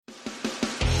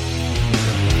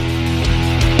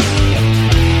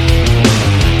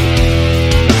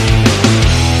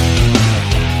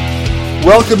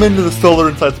Welcome into the Solar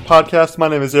Insights podcast. My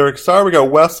name is Eric Starr. We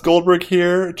got Wes Goldberg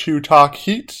here to talk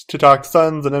Heat, to talk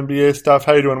Suns and NBA stuff.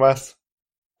 How you doing, Wes?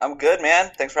 I'm good,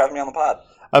 man. Thanks for having me on the pod.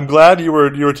 I'm glad you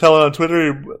were telling on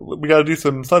Twitter we got to do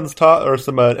some Suns talk or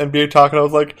some NBA talk, and I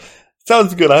was like,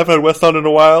 sounds good. I haven't had Wes on in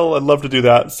a while. I'd love to do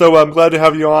that. So I'm glad to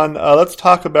have you on. Let's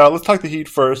talk the Heat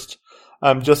first,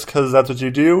 just because that's what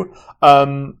you do.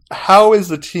 How is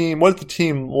the team? What is the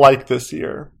team like this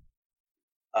year?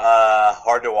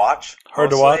 Hard to watch.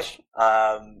 Hard mostly. To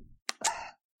watch.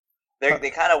 They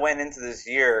kind of went into this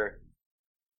year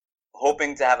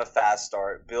hoping to have a fast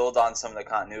start, build on some of the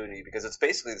continuity, because it's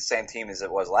basically the same team as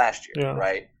it was last year,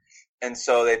 right? And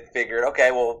so they figured, okay,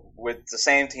 well, with the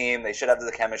same team, they should have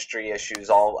the chemistry issues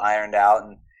all ironed out,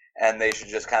 and they should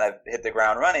just kind of hit the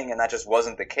ground running, and that just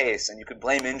wasn't the case, and you could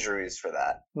blame injuries for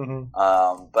that.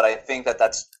 Mm-hmm. But I think that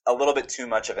that's a little bit too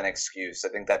much of an excuse. I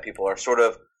think that people are sort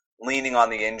of leaning on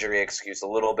the injury excuse a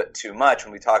little bit too much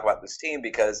when we talk about this team,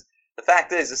 because the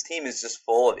fact is this team is just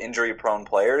full of injury-prone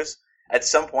players. At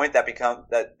some point,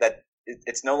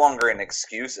 it's no longer an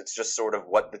excuse. It's just sort of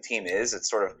what the team is. It's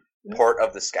sort of part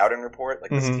of the scouting report. Like,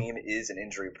 this team is an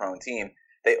injury-prone team.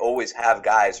 They always have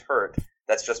guys hurt.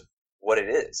 That's just what it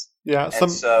is. Yeah.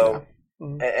 And so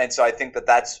I think that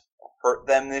that's hurt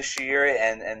them this year,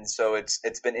 and so it's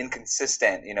been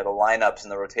inconsistent, the lineups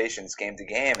and the rotations game to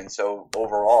game, and so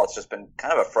overall it's just been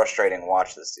kind of a frustrating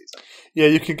watch this season. Yeah,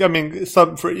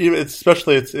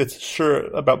 especially it's sure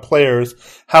about players.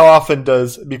 How often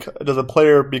does a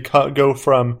player go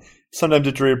from sometimes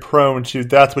injury prone to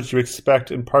that's what you expect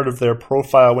in part of their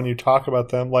profile when you talk about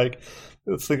them? Like,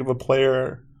 let's think of a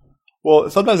player.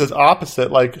 Well, sometimes it's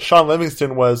opposite. Like, Sean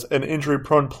Livingston was an injury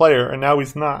prone player, and now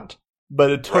he's not. But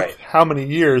it took how many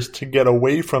years to get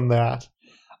away from that?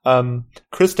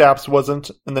 Kristaps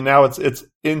wasn't, and then now it's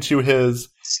into his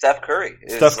Steph Curry.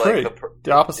 Steph Curry,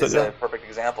 the opposite. Is a perfect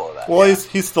example of that. Well,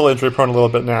 he's still injury prone a little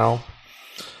bit now,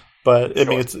 but I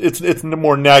mean it's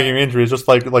more nagging injuries, just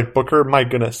like Booker. My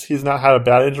goodness, he's not had a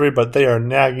bad injury, but they are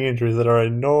nagging injuries that are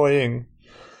annoying.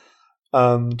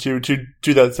 To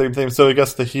do that same thing. So I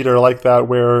guess the Heat are like that,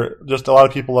 where just a lot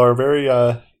of people are very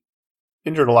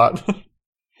injured a lot.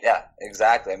 Yeah,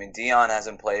 exactly. I mean, Dion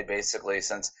hasn't played basically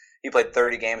since he played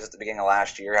 30 games at the beginning of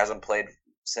last year. Hasn't played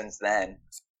since then.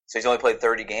 So he's only played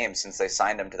 30 games since they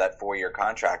signed him to that 4-year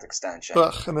contract extension.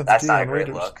 And that's not a great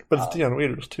look. But it's Dion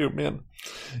Waiters too, man.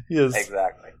 He is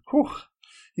exactly.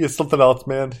 He is something else,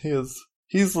 man.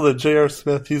 He's the J.R.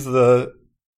 Smith. He's the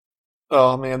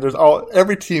man.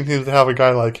 Every team seems to have a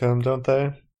guy like him, don't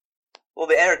they? Well,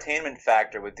 the entertainment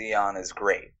factor with Dion is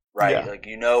great, right? Yeah. Like,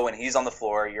 when he's on the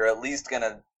floor, you're at least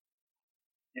gonna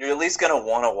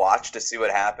want to watch to see what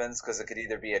happens, because it could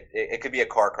either be a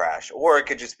car crash, or it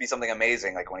could just be something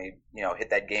amazing, like when he hit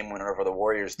that game winner over the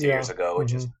Warriors 2 years ago,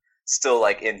 which is still,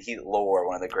 like, in Heat lore,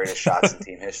 one of the greatest shots in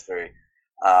team history.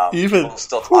 We'll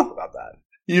still talk about that.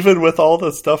 Even with all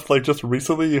the stuff, like, just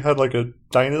recently you had like a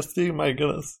dynasty. My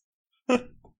goodness.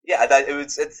 Yeah,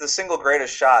 it's the single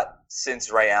greatest shot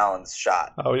since Ray Allen's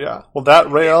shot. Oh, yeah. Well,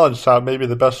 that Ray Allen shot may be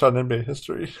the best shot in NBA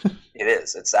history. It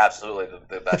is. It's absolutely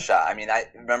the best shot. I mean, I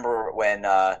remember when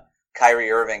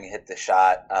Kyrie Irving hit the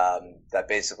shot that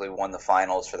basically won the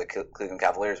finals for the Cleveland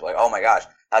Cavaliers. We're like, oh my gosh,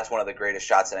 that's one of the greatest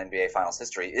shots in NBA Finals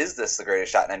history. Is this the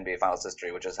greatest shot in NBA Finals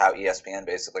history? Which is how ESPN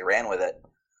basically ran with it.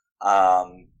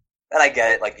 And I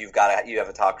get it, like, you have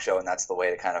a talk show, and that's the way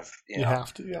to kind of, you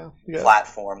have to,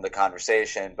 platform the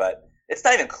conversation, but it's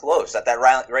not even close.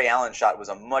 That Ray Allen shot was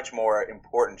a much more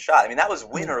important shot. I mean, that was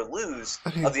win or lose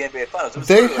of the NBA Finals.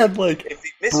 They had, like, if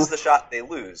he misses the shot, they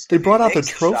lose. They brought out the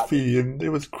trophy, and it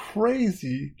was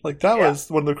crazy. Like, that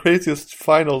was one of the craziest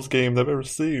finals games I've ever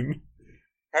seen.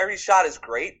 Kyrie's shot is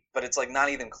great, but it's, like, not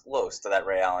even close to that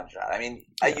Ray Allen shot. I mean,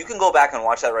 you can go back and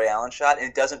watch that Ray Allen shot, and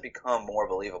it doesn't become more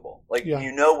believable. Like,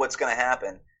 you know what's going to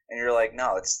happen, and you're like,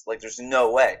 no, it's like, there's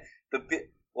no way.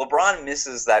 LeBron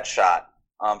misses that shot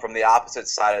from the opposite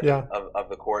side of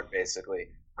the court, basically.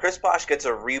 Chris Bosh gets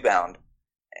a rebound,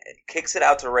 kicks it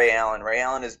out to Ray Allen. Ray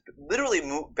Allen is literally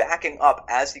backing up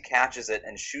as he catches it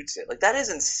and shoots it. Like, that is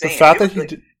insane. The fact that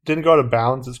he didn't go out of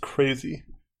bounds is crazy.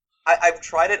 I've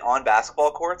tried it on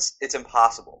basketball courts. It's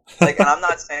impossible. Like, and I'm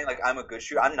not saying, like, I'm a good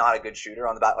shooter. I'm not a good shooter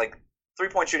on the bat. Like,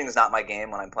 3-point shooting is not my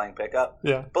game when I'm playing pickup.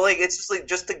 Yeah. But, like, it's just, like,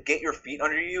 just to get your feet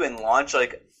under you and launch,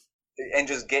 like, and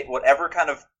just get whatever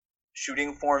kind of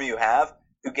shooting form you have,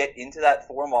 to get into that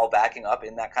form while backing up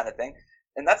in that kind of thing.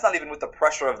 And that's not even with the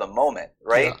pressure of the moment,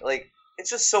 right? Yeah. Like,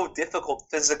 it's just so difficult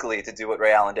physically to do what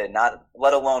Ray Allen did, not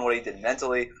let alone what he did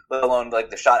mentally, let alone like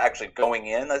the shot actually going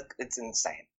in. It's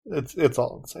insane. It's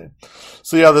all insane.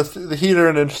 So yeah, the Heat are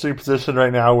in an interesting position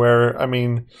right now where, I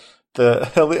mean,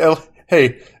 at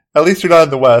hey, at least you're not in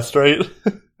the West, right?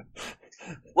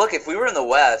 Look, if we were in the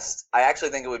West, I actually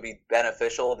think it would be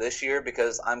beneficial this year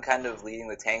because I'm kind of leading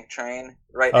the tank train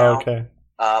right now. Okay.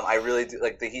 I really do.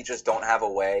 Like, the Heat just don't have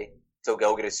a way to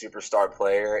go get a superstar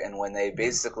player, and when they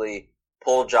basically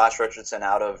pulled Josh Richardson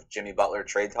out of Jimmy Butler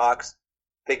trade talks,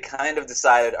 they kind of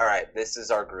decided, all right, this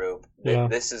is our group. Yeah.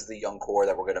 This is the young core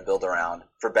that we're going to build around,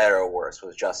 for better or worse,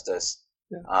 with Justice,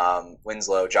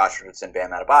 Winslow, Josh Richardson,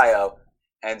 Bam Adebayo.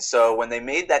 And so when they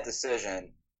made that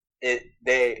decision,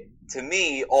 they, to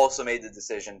me, also made the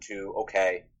decision to,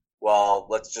 okay, well,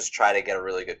 let's just try to get a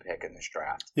really good pick in this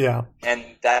draft. Yeah. And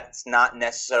that's not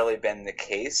necessarily been the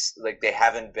case. Like, they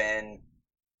haven't been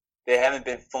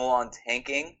full on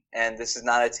tanking, and this is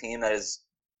not a team that is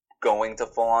going to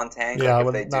full on tank. Yeah, like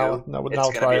if they do, it's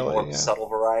going to be a more subtle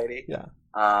variety. Yeah.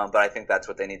 But I think that's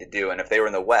what they need to do. And if they were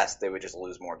in the West, they would just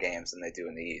lose more games than they do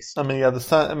in the East. I mean, yeah, the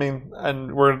Sun. I mean,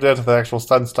 and we're dead to the actual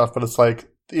Sun stuff, but it's like,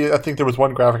 I think there was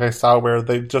one graphic I saw where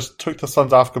they just took the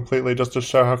Suns off completely just to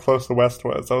show how close the West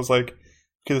was. I was like,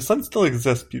 okay, the Suns still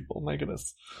exist, people. My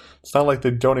goodness. It's not like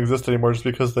they don't exist anymore just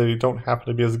because they don't happen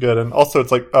to be as good. And also,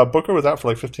 it's like, Booker was out for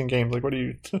like 15 games. Like, what are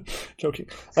you joking?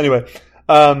 Anyway,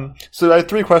 so I had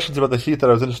 3 questions about the Heat that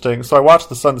was interesting. So I watched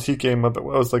the Suns Heat game, it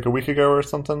was like a week ago or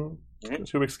something,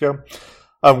 2 weeks ago.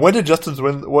 When did Justice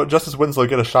Winslow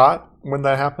get a shot when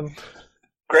that happened?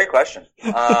 Great question.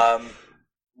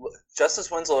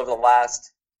 Justice Winslow over the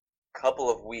last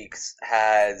couple of weeks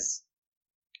has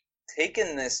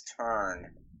taken this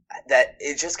turn that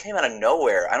it just came out of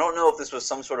nowhere. I don't know if this was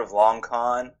some sort of long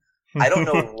con. I don't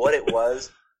know what it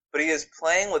was, but he is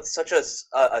playing with such a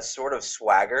sort of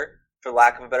swagger, for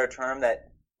lack of a better term, that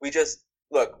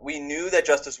we knew that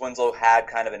Justice Winslow had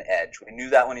kind of an edge. We knew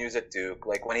that when he was at Duke.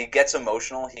 Like, when he gets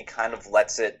emotional, he kind of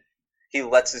lets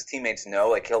his teammates know,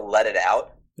 like, he'll let it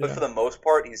out. But for the most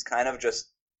part, he's kind of just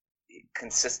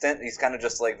consistent. He's kind of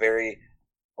just like very,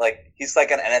 like, he's like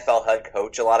an NFL head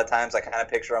coach a lot of times. I kind of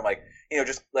picture him like,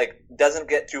 just like doesn't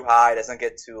get too high, doesn't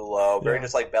get too low, very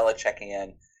just like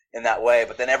Belichickian in that way.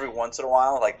 But then every once in a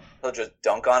while, like, he'll just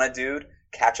dunk on a dude,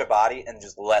 catch a body, and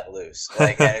just let loose.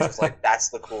 Like, and it's just like, that's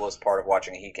the coolest part of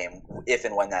watching a Heat game, if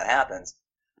and when that happens,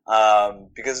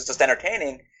 because it's just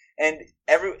entertaining. And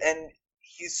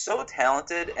he's so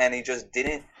talented, and he just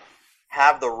didn't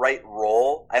have the right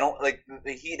role. I don't like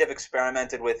the Heat have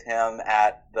experimented with him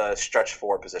at the stretch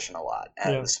 4 position a lot,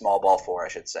 and the small ball 4, I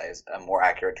should say, is a more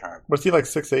accurate term. Was he like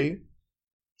 6'8"?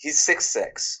 He's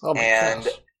 6'6". Oh my gosh.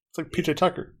 It's like PJ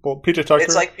Tucker. Well, PJ Tucker.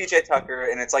 It's like PJ Tucker,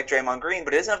 and it's like Draymond Green,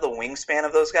 but it doesn't have the wingspan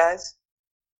of those guys,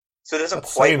 so it doesn't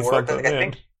quite work. I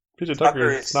think PJ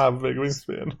Tucker is not a big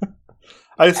wingspan.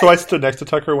 I stood next to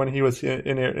Tucker when he was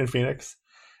in Phoenix,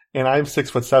 and I'm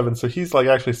 6'7", so he's like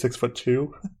actually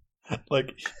 6'2".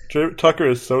 Like, Tucker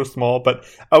is so small, but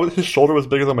his shoulder was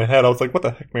bigger than my head. I was like, what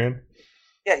the heck, man?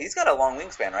 Yeah, he's got a long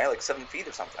wingspan, right? Like 7 feet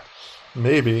or something.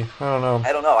 Maybe. I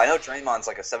don't know. I know Draymond's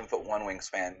like a 7'1"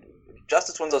 wingspan.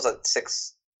 Justice Winslow's like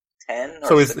 6'10" or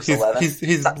so 6'11".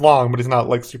 He's long, but he's not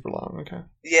like super long. Okay.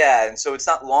 Yeah, and so it's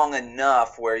not long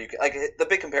enough where you can, like, the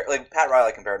big compare, like Pat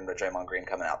Riley compared him to Draymond Green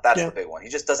coming out. That's the big one. He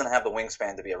just doesn't have the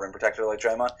wingspan to be a rim protector like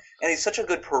Draymond, and he's such a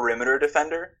good perimeter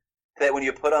defender that when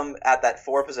you put him at that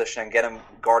 4 position and get him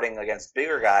guarding against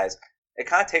bigger guys, it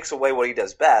kind of takes away what he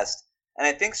does best. And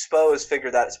I think Spoelstra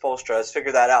has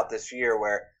figured that out this year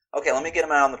where, okay, let me get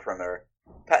him out on the perimeter.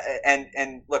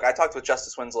 And look, I talked with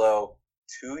Justice Winslow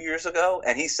 2 years ago,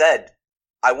 and he said,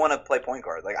 I want to play point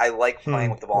guard. Like, I like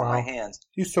playing with the ball in my hands.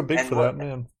 He's so big for that,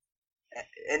 man.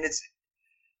 And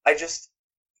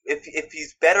if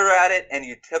he's better at it and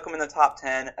you took him in the top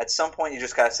 10, at some point you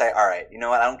just got to say, all right, you know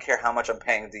what, I don't care how much I'm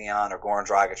paying Dion or Goran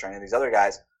Dragic or any of these other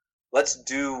guys. Let's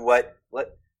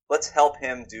help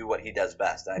him do what he does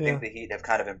best. And I think the Heat have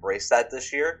kind of embraced that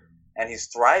this year, and he's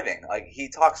thriving. Like, he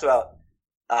talks about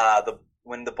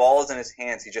when the ball is in his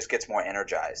hands, he just gets more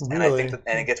energized. Really? And I think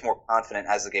and he gets more confident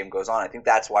as the game goes on. I think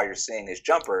that's why you're seeing his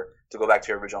jumper, to go back to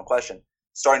your original question,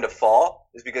 starting to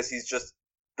fall, is because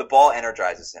the ball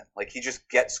energizes him. Like, he just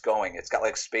gets going. It's got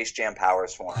like Space Jam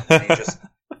powers for him. And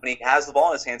when he has the ball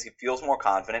in his hands, he feels more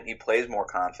confident, he plays more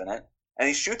confident, and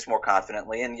he shoots more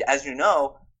confidently. And as you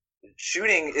know,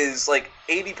 shooting is like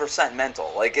 80%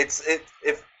 mental. Like, if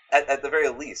at the very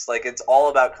least, like, it's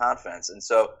all about confidence. And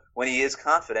so when he is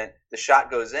confident, the shot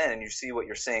goes in, and you see what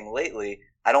you're seeing lately.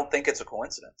 I don't think it's a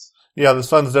coincidence. Yeah, the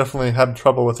Suns definitely had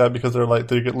trouble with that because they're like,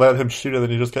 they could let him shoot and then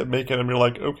he just kept making them. You're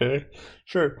like, okay,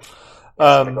 sure.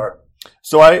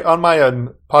 So on my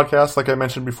podcast, like I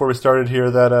mentioned before we started here,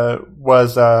 that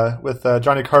was with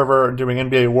Johnny Carver doing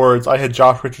NBA awards. I had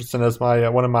Josh Richardson as my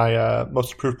one of my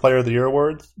most improved player of the year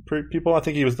awards people. I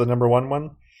think he was the number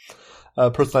one.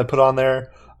 person I put on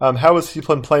there. How has he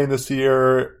been playing this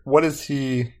year? What is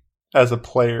he as a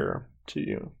player to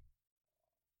you?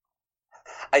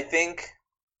 I think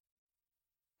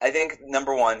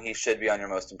number one, he should be on your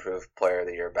most improved player of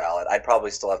the year ballot. I'd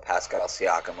probably still have Pascal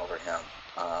Siakam over him,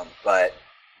 but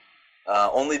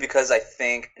only because I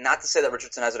think, not to say that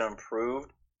Richardson hasn't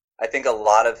improved, I think a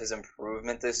lot of his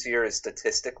improvement this year is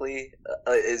statistically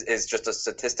is just a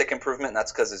statistic improvement. And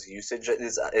that's because his usage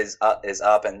is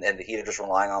up, and the Heat are just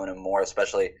relying on him more,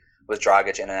 especially with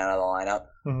Dragic in and out of the lineup.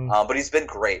 Mm-hmm. But he's been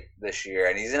great this year,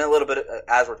 and he's in a little bit.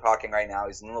 As we're talking right now,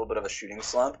 he's in a little bit of a shooting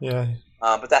slump. Yeah.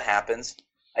 But that happens.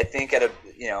 I think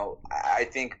I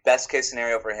think best case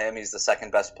scenario for him, he's the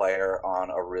second best player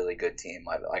on a really good team,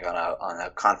 like on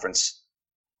a conference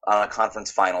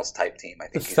finals type team. I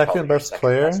think the he's second best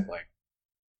player.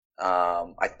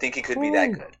 I think he could be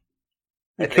that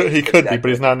good. He could be, but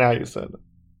he's not now. You said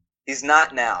he's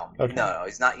not now. Okay. No,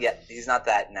 he's not yet. He's not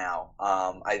that now.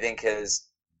 I think his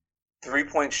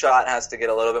 3-point shot has to get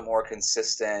a little bit more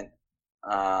consistent.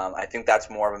 I think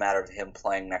that's more of a matter of him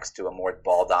playing next to a more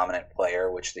ball dominant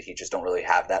player, which the Heat just don't really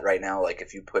have that right now. Like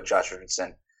if you put Josh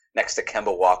Richardson next to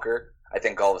Kemba Walker, I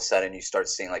think all of a sudden you start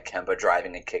seeing like Kemba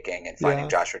driving and kicking and finding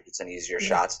Josh Richardson easier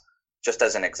shots, just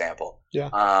as an example.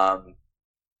 Yeah.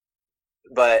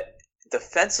 But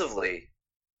defensively,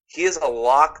 he is a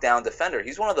lockdown defender.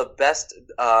 He's one of the best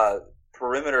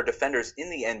perimeter defenders in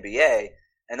the NBA,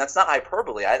 and that's not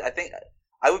hyperbole. I think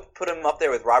I would put him up there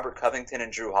with Robert Covington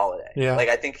and Drew Holiday. Yeah. Like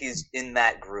I think he's in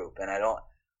that group, and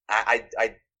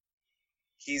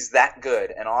he's that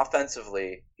good. And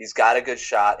offensively, he's got a good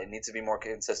shot. It needs to be more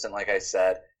consistent, like I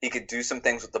said. He could do some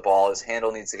things with the ball. His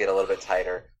handle needs to get a little bit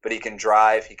tighter, but he can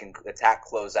drive. He can attack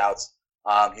closeouts.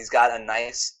 He's got a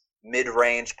nice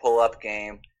mid-range pull-up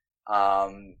game.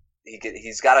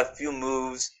 He's got a few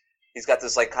moves. He's got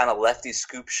this like kind of lefty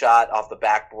scoop shot off the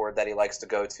backboard that he likes to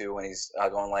go to when he's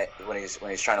when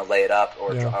he's trying to lay it up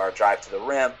or drive to the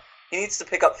rim. He needs to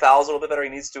pick up fouls a little bit better. He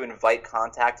needs to invite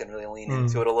contact and really lean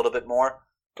into it a little bit more.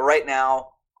 But right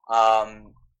now,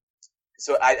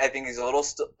 so I think he's a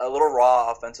little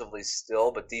raw offensively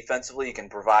still, but defensively he can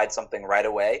provide something right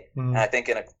away. And I think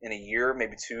in a year,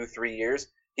 maybe 2-3 years,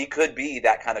 he could be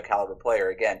that kind of caliber player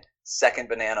again. Second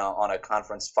banana on a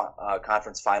conference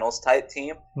finals type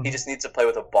team. He just needs to play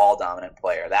with a ball dominant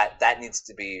player. That needs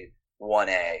to be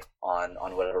 1A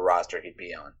on whatever roster he'd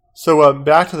be on. So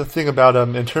back to the thing about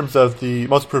in terms of the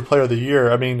most improved player of the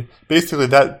year. I mean, basically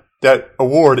that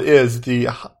award is the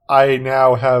I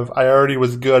already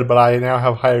was good, but I now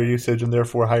have higher usage and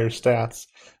therefore higher stats.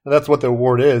 And that's what the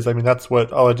award is. I mean, that's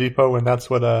what Oladipo and that's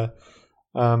what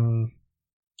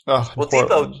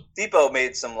Depot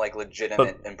made some like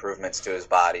legitimate improvements to his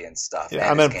body and stuff. Yeah,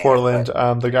 I'm in Portland.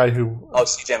 The guy who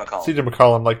CJ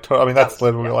McCollum. That's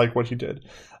literally like what he did.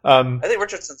 I think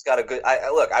Richardson's got a good.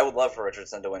 I would love for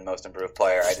Richardson to win Most Improved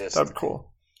Player. That'd be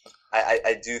cool.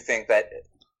 I do think that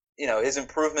his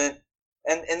improvement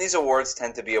and these awards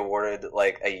tend to be awarded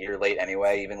like a year late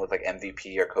anyway, even with like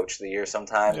MVP or Coach of the Year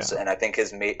sometimes. Yeah. And I think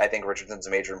Richardson's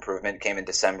major improvement came in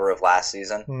December of last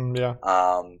season.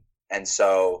 And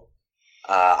so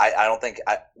I don't think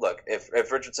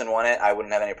if Richardson won it, I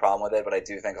wouldn't have any problem with it. But I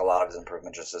do think a lot of his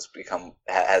improvement just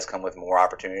has come with more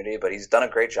opportunity. But he's done a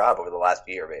great job over the last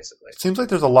year, basically. It seems like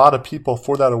there's a lot of people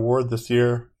for that award this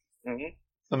year. Mm-hmm.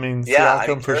 I mean,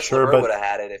 Siakam for sure, but would have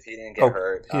had it if he didn't get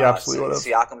hurt. He absolutely would have.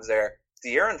 Siakam's there.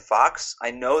 De'Aaron Fox,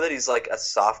 I know that he's like a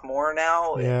sophomore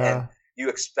now, and you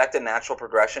expect a natural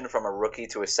progression from a rookie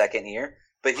to a second year,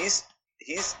 but he's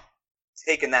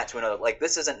taken that to another. Like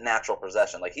this isn't natural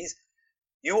progression. Like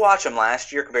you watch him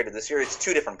last year compared to this year, it's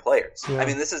two different players. Yeah. I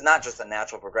mean, this is not just a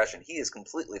natural progression. He has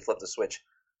completely flipped the switch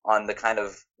on the kind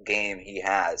of game he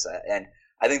has, and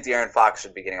I think De'Aaron Fox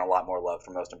should be getting a lot more love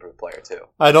for Most Improved Player too.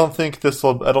 I don't think he's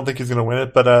going to win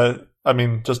it, but I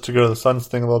mean, just to go to the Suns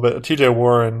thing a little bit, T.J.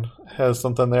 Warren has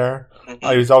something there.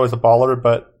 Mm-hmm. He's always a baller,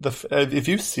 but if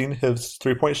you've seen his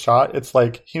 3-point shot, it's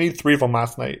like he made 3 of them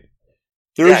last night.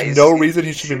 There is no reason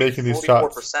he should be making these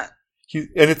shots. And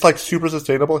it's like super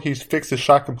sustainable. He's fixed his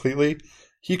shot completely.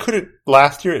 He couldn't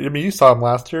last year. I mean, you saw him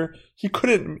last year. He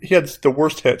had the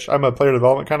worst hitch. I'm a player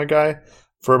development kind of guy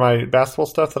for my basketball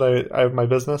stuff that I have my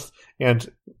business,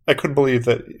 and I couldn't believe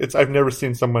that I've never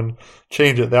seen someone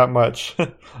change it that much.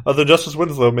 Other than Justice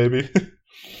Winslow, maybe.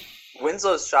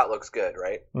 Winslow's shot looks good,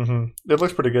 right? Mm-hmm. It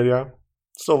looks pretty good, yeah.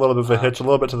 Still a little bit of a hitch, a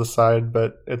little bit to the side,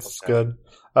 but it's good.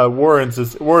 Warren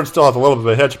still has a little bit of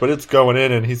a hitch, but it's going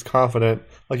in, and he's confident,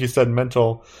 like you said,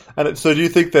 mental. And so, do you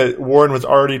think that Warren was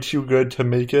already too good to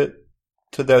make it?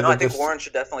 I think Warren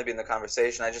should definitely be in the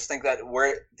conversation. I just think that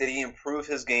did he improve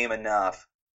his game enough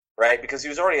right? Because he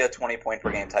was already a 20-point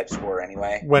per game type scorer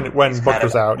anyway. When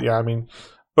Booker's out, yeah. I mean,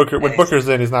 when Booker's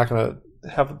in, he's not going to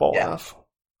have the ball enough.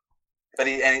 But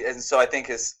and so I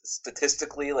think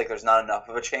statistically, like, there's not enough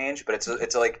of a change, but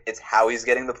it's how he's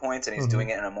getting the points, and he's doing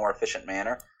it in a more efficient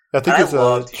manner. I think I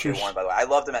love TJ Warren, by the way. I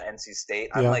loved him at NC State.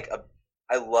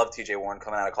 I love TJ Warren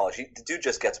coming out of college. The dude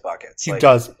just gets buckets. He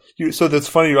does. So that's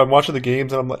funny. I'm watching the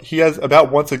games, and he has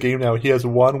about once a game now. He has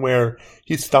one where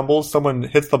he stumbles, someone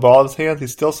hits the ball in his hands, he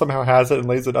still somehow has it and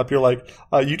lays it up. You're like,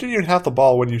 you didn't even have the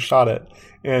ball when you shot it,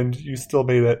 and you still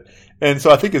made it. And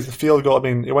so I think his field goal, I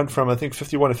mean, it went from, I think,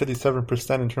 51 to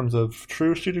 57% in terms of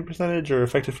true shooting percentage or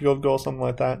effective field goal, something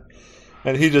like that.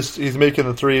 And he's making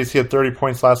the threes. He had 30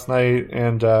 points last night,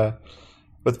 and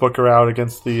with Booker out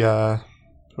against the,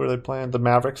 who are they playing? The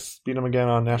Mavericks. Beat them again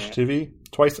on national TV.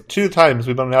 Two times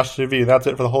we've been on national TV. That's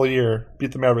it for the whole year.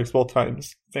 Beat the Mavericks both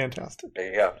times. Fantastic. There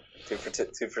you go. Two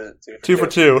for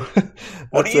two.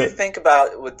 What do you think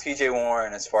about with TJ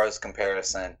Warren as far as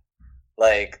comparison?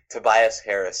 Like Tobias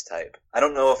Harris type. I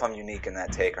don't know if I'm unique in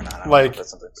that take or not. Like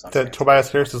that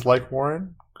Tobias Harris is like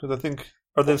Warren? Because I think,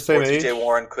 are they the same age? TJ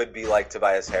Warren could be like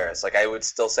Tobias Harris. Like, I would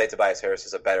still say Tobias Harris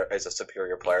is a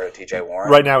superior player to TJ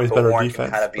Warren. Right now he's better Warren defense.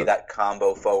 Can kind of be that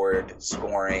combo forward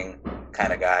scoring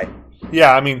kind of guy.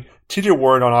 Yeah, I mean, TJ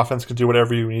Warren on offense can do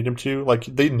whatever you need him to. Like,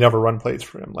 they never run plays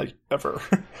for him, like, ever.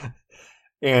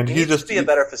 And he needs to be a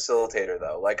better facilitator,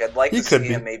 though. Like, I'd like to see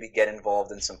him maybe get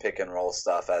involved in some pick and roll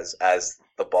stuff as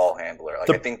the ball handler. Like,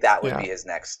 I think that would be his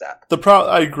next step.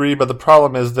 I agree, but the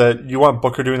problem is that you want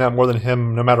Booker doing that more than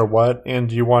him, no matter what,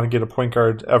 and you want to get a point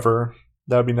guard ever.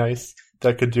 That would be nice.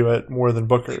 That could do it more than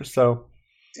Booker. So,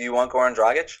 do you want Goran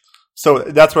Dragic? So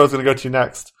that's what I was going to go to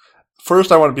next.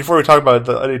 First, before we talk about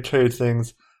the any trade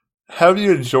things. Have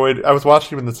you enjoyed? I was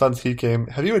watching him in the Suns Heat game.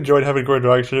 Have you enjoyed having Goran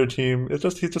Dragic on your team? He's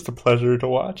just a pleasure to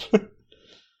watch.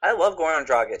 I love Goran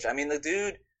Dragic. I mean, the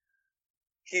dude,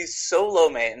 he's so low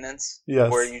maintenance. Yes.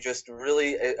 Where you just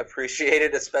really appreciate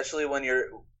it, especially when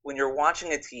you're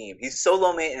watching a team. He's so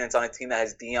low maintenance on a team that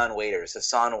has Dion Waiters,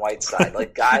 Hassan Whiteside,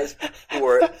 like guys who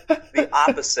are the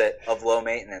opposite of low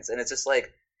maintenance. And it's just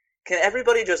like, can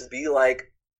everybody just be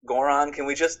like Goran? Can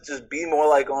we just be more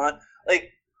like Goran? Like,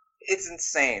 it's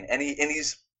insane, and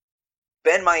he's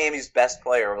been Miami's best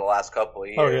player over the last couple of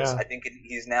years. Oh, yeah. I think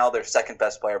he's now their second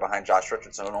best player behind Josh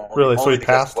Richardson. Really? So he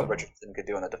passed what Richardson could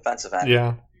do on the defensive end.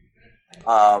 Yeah.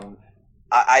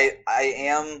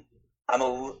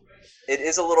 It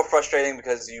is a little frustrating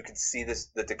because you can see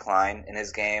the decline in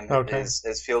his game. Okay.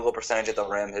 His field goal percentage at the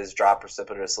rim has dropped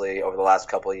precipitously over the last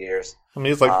couple of years. I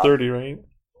mean, he's like 30, right?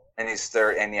 And he's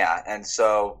 30, and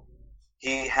so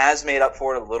he has made up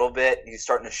for it a little bit. He's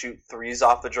starting to shoot threes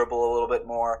off the dribble a little bit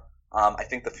more. I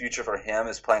think the future for him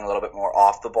is playing a little bit more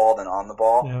off the ball than on the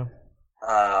ball. Yeah.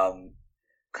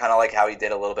 Kind of like how he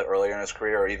did a little bit earlier in his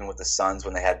career, or even with the Suns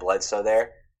when they had Bledsoe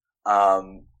there.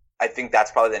 I think that's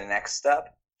probably the next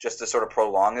step, just to sort of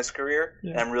prolong his career.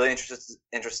 Yeah. And I'm really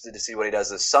interested to see what he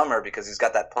does this summer, because he's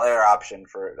got that player option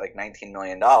for like $19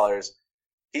 million.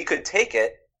 He could take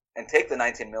it and take the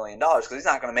 $19 million, because he's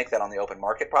not going to make that on the open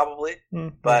market probably.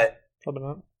 Mm-hmm. But probably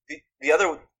not. The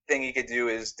other thing he could do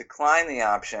is decline the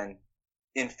option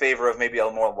in favor of maybe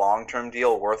a more long-term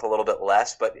deal worth a little bit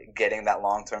less, but getting that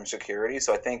long-term security.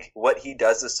 So I think what he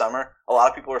does this summer, a lot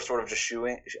of people are sort of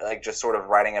just sort of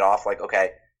writing it off like,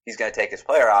 okay, he's going to take his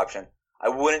player option. I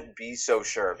wouldn't be so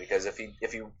sure, because if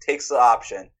he takes the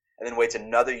option and then waits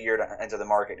another year to enter the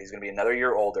market, he's going to be another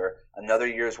year older, another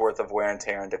year's worth of wear and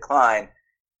tear and decline.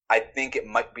 I think it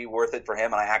might be worth it for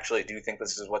him, and I actually do think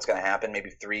this is what's going to happen. Maybe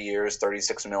 3 years,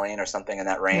 $36 million or something in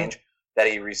that range, that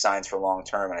he re-signs for long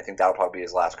term, and I think that'll probably be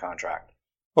his last contract.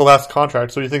 Well, last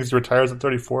contract. So you think he retires at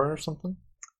 34 or something?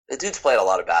 The dude's played a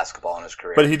lot of basketball in his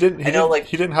career, but he didn't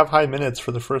have high minutes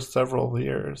for the first several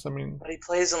years. I mean, but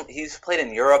he's played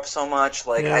in Europe so much.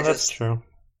 Like, yeah, that's true.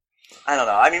 I don't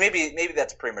know. I mean, maybe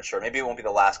that's premature. Maybe it won't be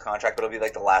the last contract, but it'll be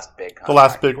like the last big contract. The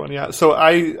last big one, yeah. So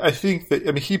I think that,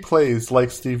 I mean, he plays like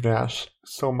Steve Nash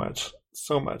so much.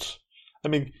 I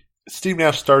mean, Steve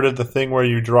Nash started the thing where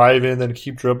you drive in, then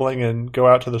keep dribbling and go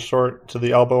out to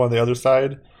the elbow on the other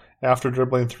side after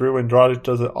dribbling through, and Dragic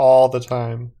does it all the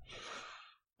time.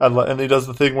 And he does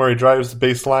the thing where he drives the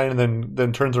baseline and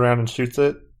then turns around and shoots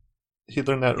it. He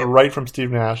learned that right from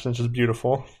Steve Nash, and it's just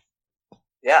beautiful.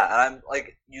 Yeah, and I'm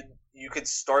like, you could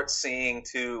start seeing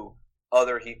too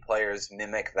other Heat players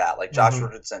mimic that. Like Josh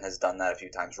Richardson has done that a few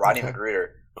times. Rodney McGruder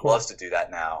loves to do that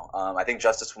now. I think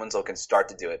Justice Winslow can start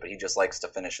to do it, but he just likes to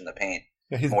finish in the paint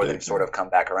more than sort of come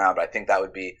back around. But I think that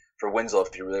would be, for Winslow,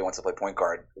 if he really wants to play point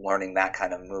guard, learning that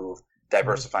kind of move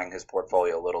diversifying his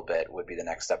portfolio a little bit would be the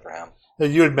next step for him.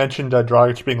 You had mentioned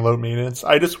Dragic being low maintenance.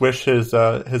 I just wish his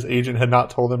agent had not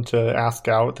told him to ask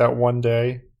out that one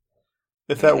day.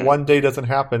 If that one day doesn't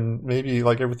happen, maybe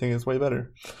like everything is way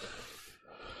better.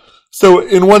 So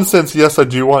in one sense, yes, I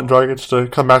do want Dragic to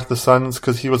come back to the Suns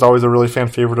because he was always a really fan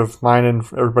favorite of mine and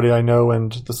everybody I know,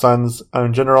 and the Suns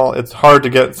in general. It's hard to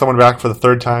get someone back for the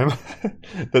third time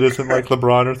that isn't like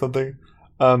LeBron or something,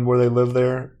 where they live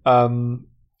there.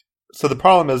 So the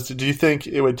problem is, do you think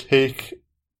it would take,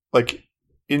 like,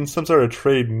 in some sort of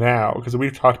trade now, because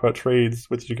we've talked about trades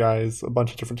with you guys a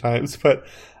bunch of different times, but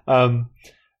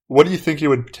what do you think it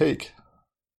would take?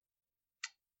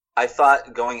 I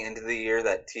thought going into the year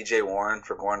that TJ Warren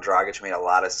for Goran Dragic made a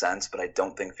lot of sense, but I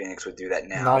don't think Phoenix would do that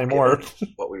now. Not anymore.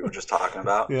 What we were just talking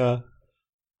about. Yeah.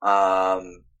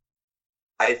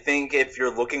 I think if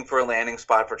you're looking for a landing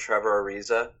spot for Trevor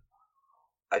Ariza,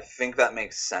 I think that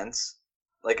makes sense.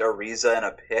 Like Ariza and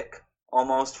a pick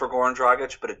almost for Goran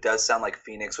Dragic, but it does sound like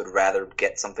Phoenix would rather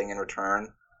get something in return.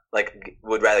 Like,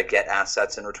 would rather get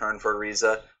assets in return for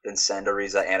Ariza than send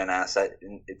Ariza and an asset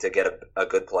to get a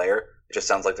good player. It just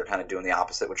sounds like they're kind of doing the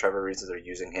opposite with Trevor Ariza. They're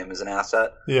using him as an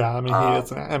asset. Yeah,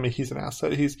 he's an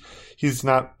asset. He's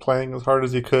not playing as hard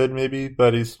as he could, maybe,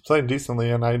 but he's playing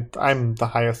decently, and I'm the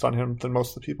highest on him than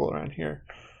most of the people around here.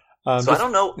 I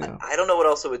don't know. You know. I don't know what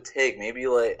else it would take. Maybe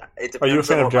like it depends. Are you a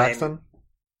fan of Jackson?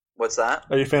 What's that?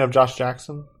 Are you a fan of Josh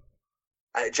Jackson?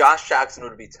 Josh Jackson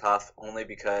would be tough only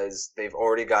because they've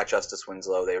already got Justice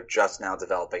Winslow. They're just now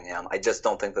developing him. I just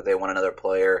don't think that they want another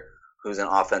player who's an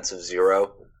offensive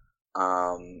zero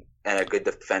and a good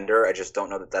defender. I just don't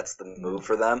know that that's the move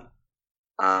for them.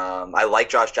 I like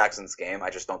Josh Jackson's game. I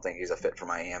just don't think he's a fit for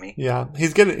Miami. Yeah,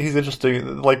 he's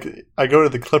interesting. Like, I go to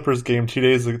the Clippers game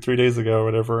 3 days ago or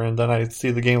whatever, and then I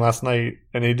see the game last night,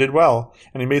 and he did well.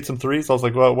 And he made some threes. I was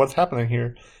like, well, what's happening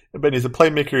here? But he's a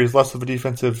playmaker. He's less of a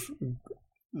defensive...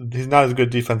 He's not as good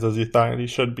defense as you thought he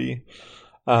should be,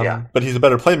 but he's a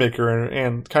better playmaker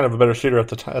and kind of a better shooter at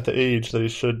the age that he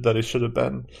should have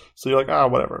been. So you're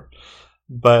like, whatever.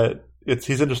 But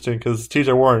he's interesting because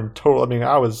TJ Warren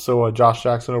I was so Josh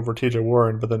Jackson over TJ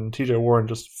Warren, but then TJ Warren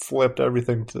just flipped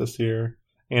everything to this year,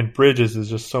 and Bridges is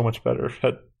just so much better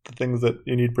at the things that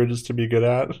you need Bridges to be good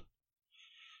at.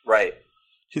 Right.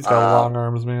 He's got long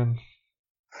arms, man.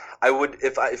 I would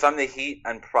if I'm the Heat,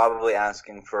 I'm probably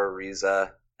asking for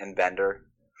Ariza and Bender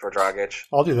for Dragic.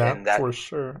 I'll do that for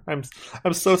sure. I'm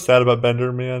so sad about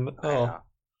Bender, man.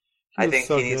 I think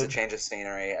he needs a change of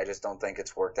scenery. I just don't think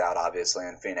it's worked out, obviously,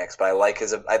 in Phoenix. But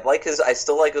I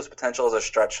still like his potential as a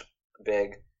stretch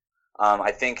big.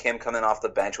 I think him coming off the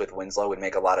bench with Winslow would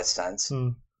make a lot of sense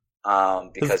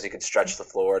because he could stretch the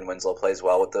floor and Winslow plays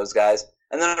well with those guys.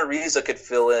 And then Ariza could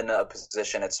fill in a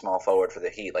position at small forward for the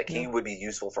Heat. Like, he would be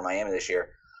useful for Miami this year.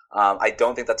 I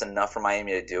don't think that's enough for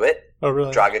Miami to do it. Oh,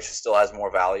 really? Dragic still has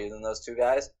more value than those two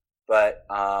guys. But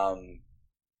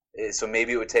so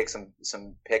maybe it would take some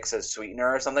picks as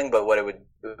sweetener or something. But it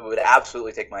would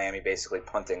absolutely take Miami basically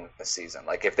punting the season.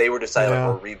 Like, if they were deciding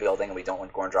we're rebuilding and we don't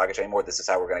want Goran Dragic anymore, this is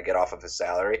how we're going to get off of his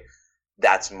salary.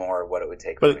 That's more what it would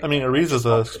take. But, I mean, Ariza's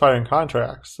an expiring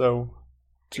contract, so...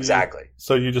 Exactly.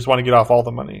 So you just want to get off all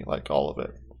the money, like all of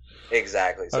it.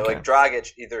 Exactly. So like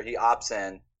Dragic, either he opts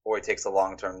in or he takes the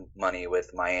long-term money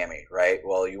with Miami, right?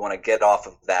 Well, you want to get off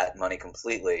of that money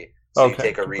completely. So you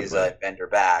take Ariza and Bender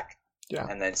back. Yeah.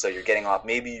 And then so you're getting off.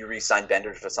 Maybe you re-sign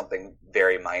Bender for something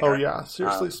very minor. Oh, yeah.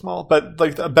 Seriously small. But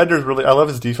like Bender's really – I love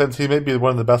his defense. He may be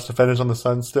one of the best defenders on the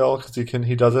Suns still because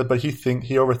he does it. But he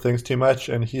overthinks too much,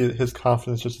 and his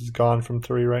confidence just is gone from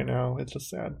three right now. It's just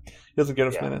sad. He doesn't get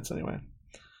enough minutes anyway.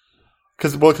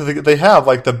 Because they have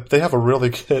a really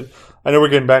good. I know we're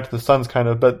getting back to the Suns kind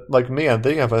of, but like man,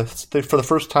 they for the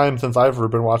first time since I've ever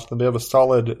been watching them, they have a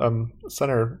solid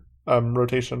center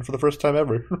rotation for the first time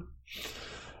ever.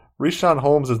 Richaun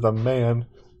Holmes is the man.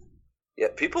 Yeah,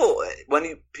 people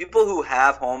who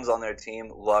have Holmes on their team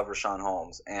love Richaun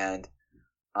Holmes, and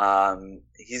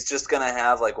he's just gonna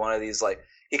have like one of these like.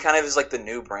 He kind of is like the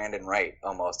new Brandon Wright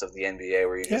almost of the NBA,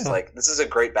 where you're just like, this is a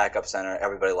great backup center.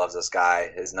 Everybody loves this guy.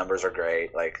 His numbers are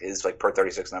great. Like his like per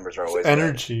 36 numbers are always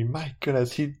energy. Good. My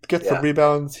goodness, he gets the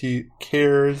rebounds. He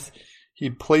cares. He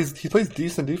plays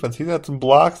decent defense. He's had some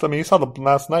blocks. I mean, you saw the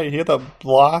last night. He had that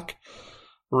block.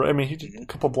 I mean, he did a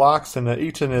couple blocks, and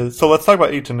Ayton is. So let's talk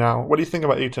about Ayton now. What do you think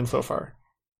about Ayton so far?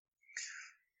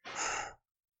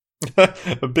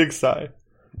 A big sigh.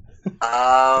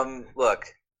 Look.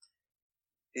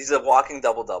 He's a walking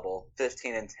double-double,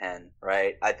 15 and 10,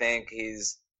 right? I think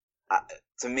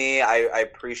to me, I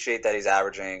appreciate that he's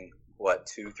averaging,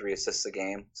 2-3 assists a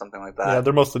game, something like that. Yeah,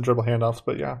 they're mostly dribble handoffs,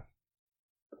 but yeah.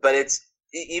 But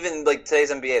even like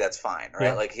today's NBA, that's fine, right?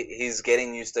 Yeah. Like he's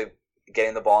getting used to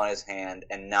getting the ball in his hand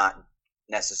and not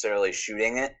necessarily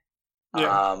shooting it,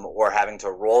 or having to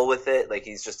roll with it. Like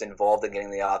he's just involved in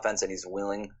getting the offense, and he's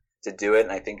willing to do it.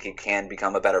 And I think he can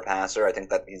become a better passer. I think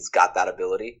that he's got that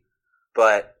ability,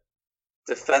 but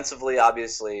defensively,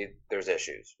 obviously, there's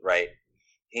issues, right?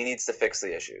 He needs to fix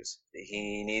the issues.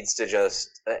 He needs to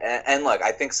just and look,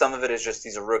 I think some of it is just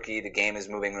he's a rookie. The game is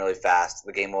moving really fast.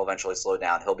 The game will eventually slow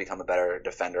down. He'll become a better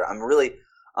defender.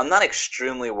 I'm not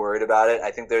extremely worried about it.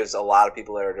 I think there's a lot of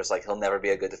people that are just like, he'll never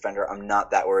be a good defender. I'm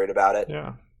not that worried about it.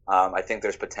 Yeah. I think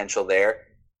there's potential there.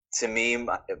 To me,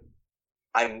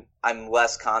 I'm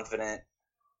less confident.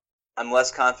 I'm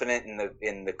less confident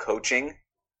in the coaching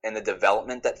and the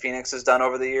development that Phoenix has done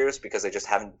over the years, because they just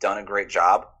haven't done a great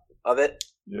job of it.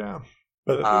 Yeah.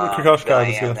 But Kukoc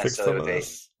is going to fix some of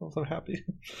this. I'm happy.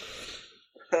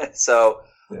 So,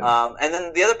 and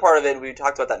then the other part of it, we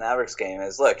talked about that Mavericks game,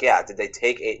 is, look, did they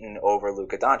take Ayton over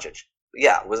Luka Doncic?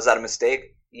 Yeah. Was that a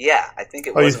mistake? Yeah, I think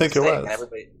it was. Oh, you think it was?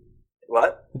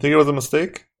 What? You think it was a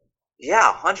mistake?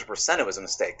 Yeah, 100% it was a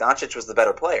mistake. Doncic was the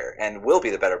better player and will be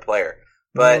the better player.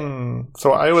 But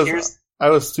so I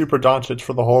was super Doncic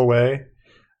for the whole way,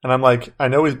 and I'm like, I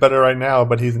know he's better right now,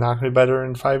 but he's not going to be better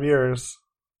in 5 years.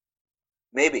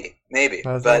 Maybe.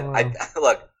 But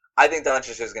I think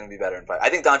Doncic is going to be better in 5. I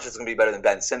think Doncic is going to be better than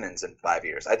Ben Simmons in 5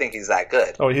 years. I think he's that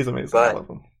good. Oh, he's amazing. I love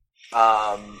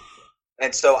him.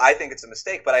 And so I think it's a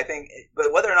mistake, but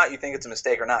whether or not you think it's a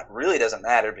mistake or not really doesn't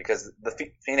matter, because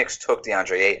the Phoenix took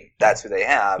DeAndre Ayton. That's who they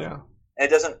have. Yeah.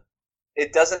 And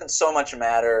it doesn't so much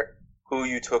matter who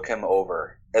you took him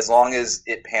over, as long as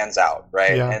it pans out,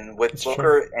 right? Yeah, and with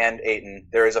Booker and Ayton,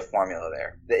 there is a formula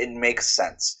there. It makes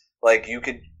sense. Like,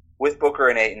 with Booker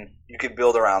and Ayton, you could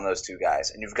build around those two guys,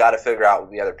 and you've got to figure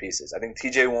out the other pieces. I think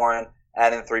TJ Warren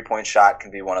adding a 3-point shot can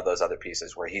be one of those other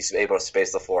pieces where he's able to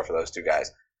space the floor for those two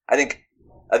guys. I think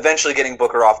eventually getting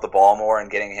Booker off the ball more and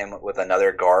getting him with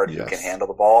another guard who can handle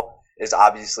the ball is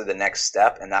obviously the next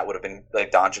step, and that would have been,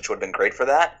 like, Doncic would have been great for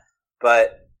that.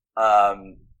 But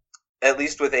at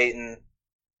least with Ayton,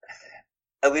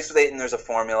 there's a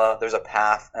formula, there's a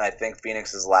path, and I think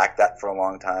Phoenix has lacked that for a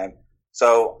long time.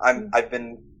 So I've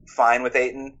been fine with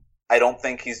Ayton. I don't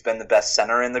think he's been the best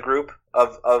center in the group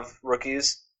of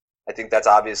rookies. I think that's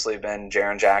obviously been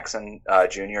Jaren Jackson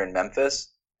Jr. in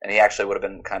Memphis, and he actually would have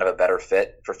been kind of a better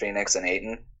fit for Phoenix than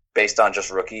Ayton based on just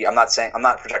rookie. I'm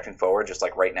not projecting forward, just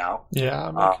like right now.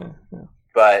 Yeah,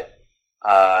 but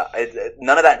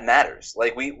none of that matters.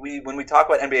 Like we when we talk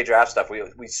about NBA draft stuff,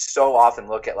 we so often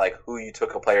look at like who you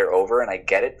took a player over, and I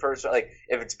get it first. Like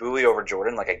if it's Bowie over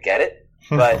Jordan, like I get it,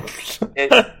 but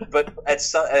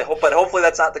hopefully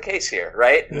that's not the case here,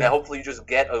 right? Yeah. And hopefully you just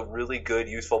get a really good,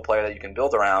 useful player that you can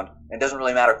build around. And it doesn't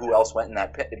really matter who else went in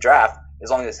that draft, as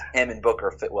long as him and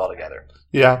Booker fit well together.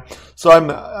 Yeah. So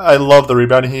I love the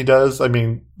rebounding he does. I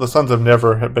mean, the Suns have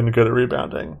never been good at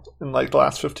rebounding in like the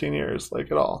last 15 years,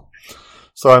 like at all.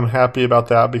 So I'm happy about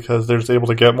that because they're just able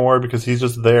to get more because he's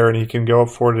just there and he can go up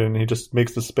for it and he just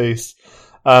makes the space.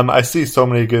 I see so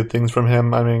many good things from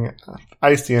him. I mean,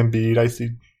 I see Embiid. I see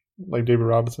like David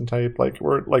Robinson type.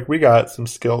 We got some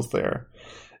skills there.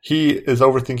 He is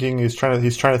overthinking. He's trying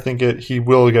to think it. He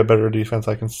will get better defense.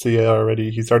 I can see it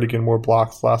already. He's already getting more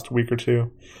blocks last week or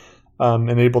two,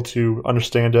 and able to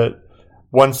understand it.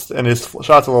 Once, and his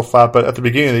shot's a little flat, but at the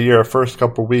beginning of the year, first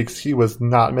couple of weeks, he was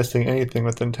not missing anything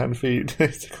within 10 feet,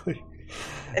 basically.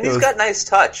 And he's got nice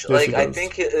touch. Yes, like, I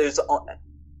think it's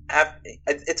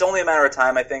only a matter of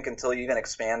time, I think, until he even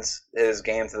expands his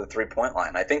game to the 3-point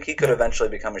line. I think he could eventually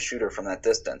become a shooter from that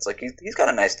distance. Like, he's got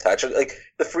a nice touch. Like,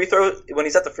 the free throw, when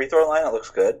he's at the free throw line, it looks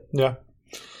good. Yeah.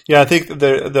 Yeah, I think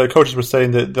the coaches were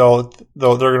saying that they're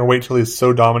going to wait till he's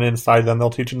so dominant inside, then they'll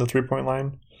teach him the 3-point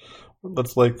line.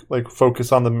 Let's like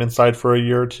focus on them inside for a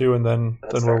year or two, and then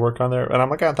we'll work on there. And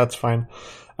I'm like, that's fine.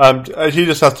 He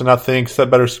just has to not think, set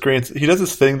better screens. He does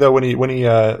this thing though when he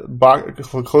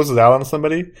closes out on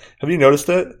somebody. Have you noticed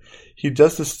it? He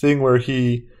does this thing where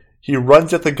he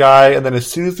runs at the guy, and then as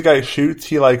soon as the guy shoots,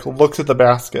 he like looks at the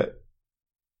basket.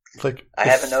 Like I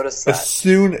haven't noticed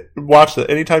that. Watch it.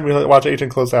 Anytime you watch Ayton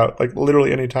close out, like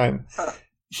literally anytime,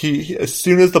 he as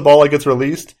soon as the ball like gets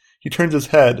released, he turns his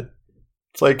head.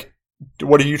 It's like,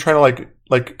 what are you trying to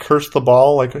like curse the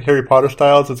ball like Harry Potter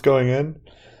style as it's going in?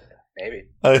 Maybe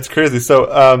it's crazy.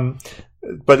 So,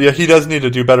 but yeah, he does need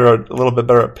to do better, a little bit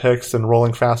better at picks and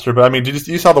rolling faster. But I mean,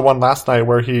 you saw the one last night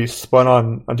where he spun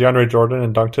on DeAndre Jordan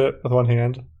and dunked it with one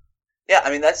hand? Yeah,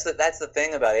 I mean that's the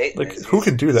thing about Ayton. Like, who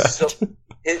can do that? So,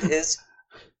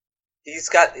 he's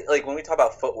got, like, when we talk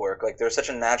about footwork, like there's such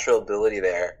a natural ability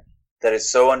there that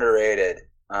is so underrated.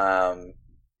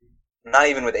 not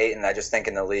even with Ayton. I just think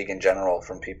in the league in general,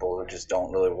 from people who just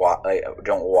don't really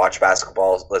don't watch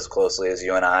basketball as closely as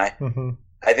you and I. Mm-hmm.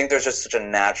 I think there's just such a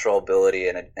natural ability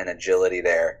and agility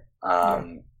there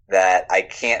that I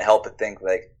can't help but think,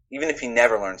 like, even if he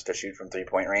never learns to shoot from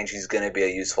 3-point range, he's going to be a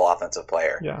useful offensive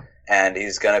player. Yeah. And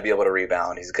he's going to be able to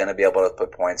rebound. He's going to be able to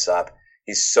put points up.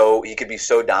 He could be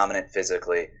so dominant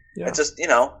physically. Yeah. It's just,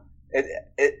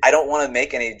 I don't want to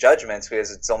make any judgments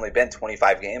because it's only been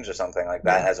 25 games or something like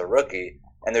that as a rookie.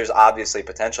 And there's obviously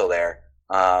potential there.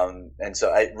 And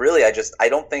so I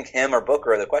don't think him or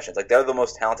Booker are the questions. Like, they're the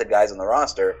most talented guys on the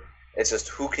roster. It's just,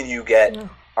 who can you get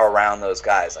around those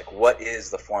guys? Like, what is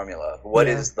the formula? What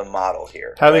is the model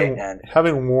here?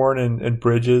 Having Warren and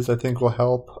Bridges, I think, will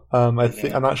help. I'm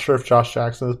not sure if Josh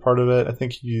Jackson is part of it. I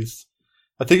think he's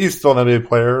still an NBA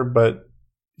player, but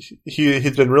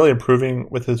he's been really improving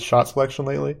with his shot selection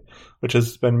lately, which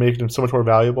has been making him so much more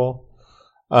valuable.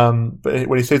 But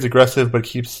when he stays aggressive but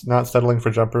keeps not settling for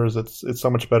jumpers, it's so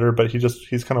much better. But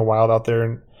he's kind of wild out there,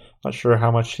 and not sure how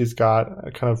much he's got.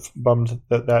 I kind of bummed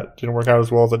that didn't work out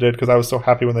as well as it did, because I was so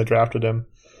happy when they drafted him.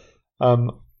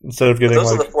 Instead of getting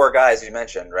those are the four guys you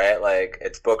mentioned, right? Like,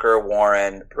 it's Booker,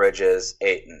 Warren, Bridges,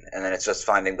 Ayton, and then it's just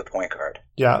finding the point guard.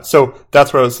 Yeah, so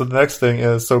that's where. So the next thing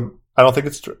is, so I don't think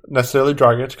it's necessarily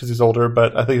Dragic because he's older,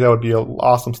 but I think that would be an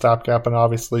awesome stopgap. And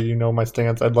obviously, my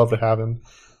stance. I'd love to have him.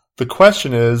 The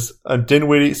question is,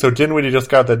 Dinwiddie. So Dinwiddie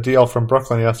just got that deal from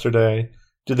Brooklyn yesterday.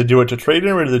 Did they do it to trade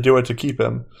him or did they do it to keep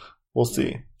him? We'll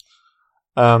see.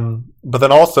 But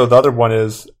then also the other one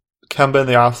is Kemba in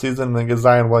the offseason and then get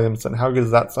Zion Williamson. How good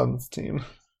is that Suns team?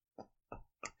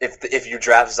 If you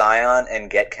draft Zion and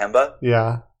get Kemba?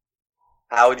 Yeah.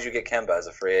 How would you get Kemba, as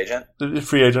a free agent?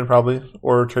 Free agent, probably.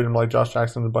 Or trade him like Josh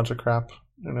Jackson, a bunch of crap.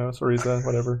 Ariza,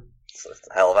 whatever. It's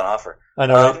a hell of an offer. I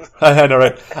know, right? I know,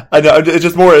 right? I know.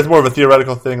 It's more of a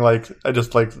theoretical thing. Like, I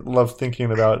just love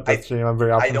thinking about this team. I'm a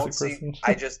very optimistic person.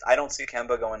 I don't see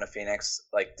Kemba going to Phoenix,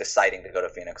 like deciding to go to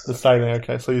Phoenix. Deciding,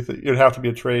 okay. So you'd have to be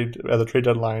a trade at the trade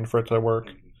deadline for it to work,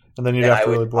 and then you'd have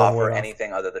to really blow away. I would offer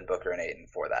anything other than Booker and Ayton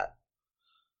for that.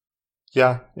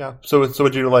 Yeah. So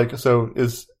would you like? So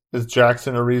is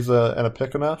Jackson, Ariza, and a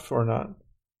pick enough or not?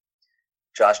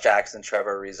 Josh Jackson,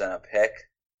 Trevor Ariza, and a pick.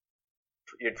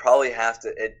 It'd probably have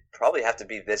to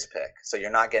be this pick. So you're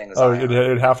not getting Zion. Oh,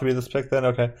 it'd have to be this pick then?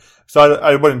 Okay. So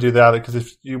I wouldn't do that, because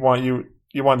if you want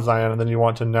Zion and then you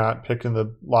want to not pick in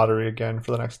the lottery again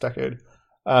for the next decade.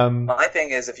 My thing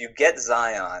is, if you get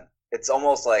Zion, it's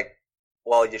almost like,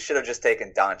 well, you should have just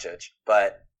taken Doncic,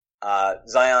 but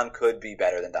Zion could be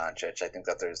better than Doncic. I think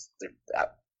that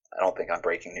I don't think I'm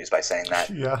breaking news by saying that.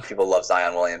 Yeah. People love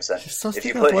Zion Williamson. So if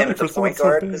you put him at the point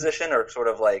guard position, or sort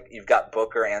of like you've got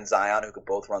Booker and Zion who could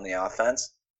both run the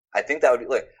offense, I think that would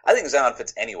be. I think Zion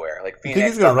fits anywhere. Like, Phoenix. You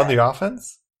think he's going to run the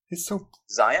offense? He's so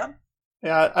Zion.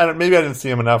 Yeah, maybe I didn't see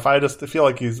him enough. I just feel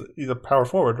like he's a power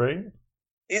forward, right?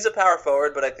 He's a power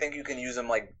forward, but I think you can use him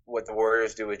like what the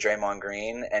Warriors do with Draymond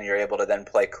Green, and you're able to then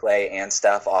play Clay and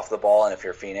Steph off the ball. And if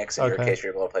you're Phoenix, in your case,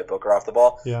 you're able to play Booker off the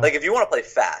ball. Yeah. Like, if you want to play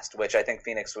fast, which I think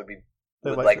Phoenix would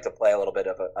like to play a little bit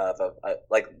of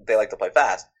like they like to play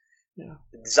fast. Yeah.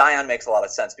 Zion makes a lot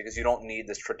of sense because you don't need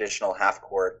this traditional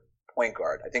half-court point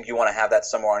guard. I think you want to have that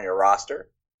somewhere on your roster,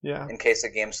 in case the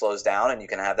game slows down, and you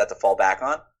can have that to fall back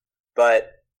on. But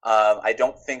I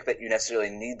don't think that you necessarily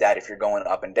need that if you're going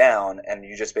up and down, and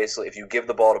you just basically, if you give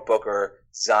the ball to Booker,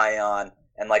 Zion,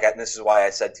 and this is why I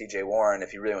said T.J. Warren,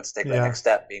 if he really wants to take that next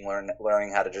step,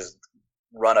 learning how to just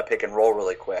run a pick and roll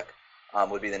really quick,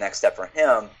 would be the next step for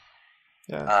him.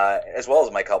 Yeah. As well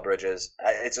as Mikal Bridges.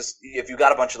 It's just, if you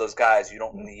got a bunch of those guys, you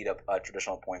don't need a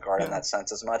traditional point guard in that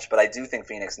sense as much. But I do think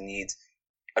Phoenix needs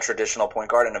a traditional point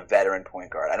guard and a veteran point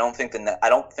guard. I don't think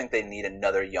they need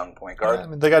another young point guard. I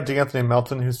mean, they got DeAnthony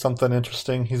Melton, who's something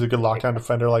interesting. He's a good lockdown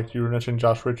defender, like you were mentioning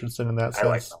Josh Richardson in that sense. I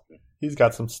like Melton. He's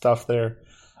got some stuff there.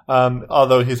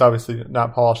 Although he's obviously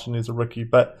not polished and he's a rookie.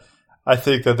 But I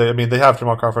think that they have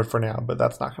Jamal Crawford for now, but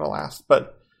that's not going to last.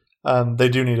 But they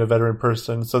do need a veteran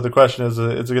person. So the question is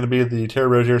it going to be the Terry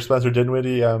Rozier, Spencer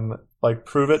Dinwiddie,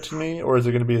 prove it to me? Or is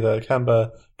it going to be the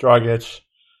Kemba, Dragic,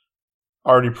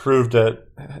 already proved it,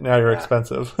 now you're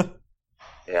expensive?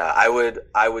 Yeah, I would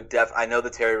I know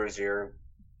the Terry Rozier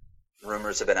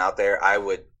rumors have been out there. I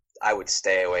would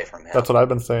stay away from him. That's what I've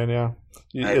been saying, yeah.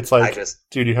 It's like,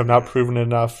 dude, you have not proven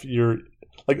enough. You're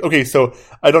like, okay, so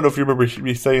I don't know if you remember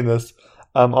me saying this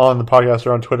on the podcast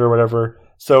or on Twitter or whatever.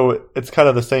 So it's kind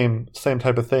of the same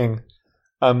type of thing.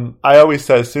 I always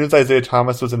said, as soon as Isaiah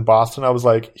Thomas was in Boston, I was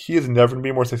like, he is never going to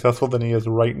be more successful than he is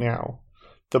right now.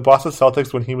 The Boston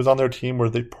Celtics, when he was on their team, were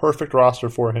the perfect roster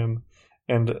for him.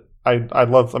 And I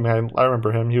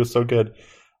remember him. He was so good.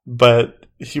 But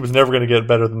he was never going to get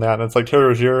better than that. And it's like Terry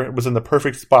Rozier was in the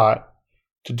perfect spot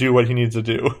to do what he needs to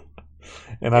do.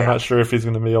 And I'm not sure if he's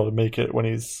going to be able to make it when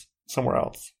he's somewhere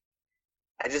else.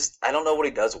 I don't know what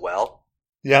he does well.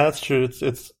 Yeah, that's true.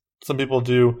 It's some people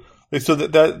do. So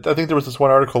that I think there was this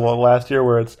one article last year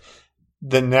where it's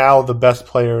now the best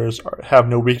players have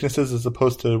no weaknesses as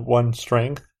opposed to one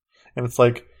strength. And it's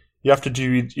like you have to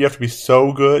be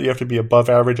so good, you have to be above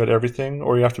average at everything,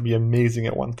 or you have to be amazing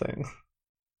at one thing.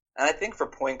 And I think for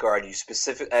point guard,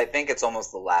 I think it's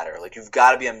almost the latter. Like, you've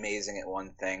got to be amazing at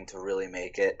one thing to really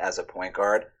make it as a point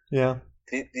guard. Yeah.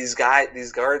 These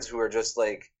guards who are just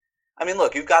like, I mean,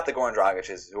 look, you've got the Goran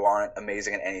Dragic's who aren't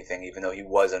amazing at anything, even though he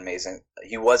was amazing.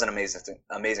 He was an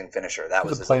amazing finisher. That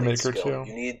was his elite skill. Too.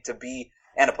 You need to be,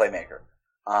 and a playmaker.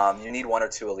 You need one or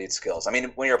two elite skills. I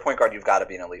mean, when you're a point guard, you've got to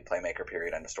be an elite playmaker,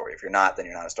 period, end of story. If you're not, then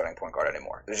you're not a starting point guard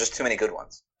anymore. There's just too many good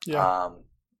ones. Yeah.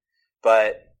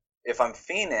 But if I'm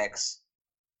Phoenix,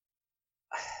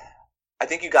 I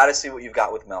think you got to see what you've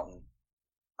got with Melton.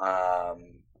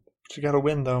 You got to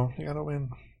win, though. You got to win.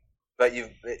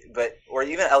 Or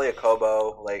even Elia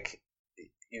Kobo, like,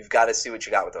 you've got to see what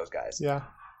you got with those guys. Yeah.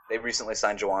 They recently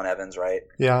signed Jawan Evans, right?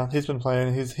 Yeah, he's been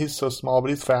playing. He's so small, but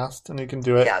he's fast and he can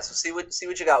do it. Yeah, so see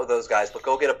what you got with those guys, but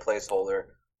go get a placeholder.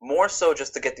 More so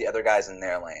just to get the other guys in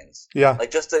their lanes. Yeah.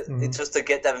 Like just to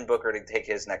get Devin Booker to take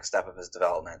his next step of his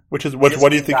development. What do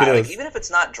you think it is? Like, even if it's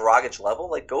not Dragic level,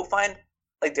 like go find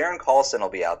like Darren Collison will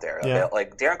be out there. Yeah.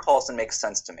 Like Darren Collison makes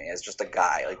sense to me as just a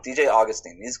guy. Like DJ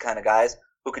Augustine, these kind of guys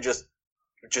who could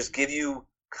just give you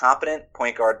competent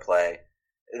point guard play.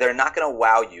 They're not going to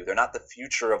wow you. They're not the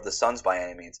future of the Suns by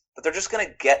any means, but they're just going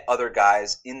to get other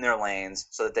guys in their lanes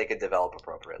so that they could develop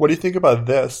appropriately. What do you think about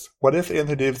this? What if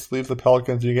Anthony Davis leaves the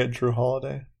Pelicans and you get Drew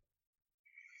Holiday?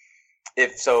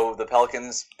 If so, the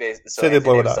Pelicans say they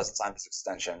blow it up, doesn't sign this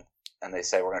extension, and they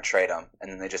say we're going to trade him, and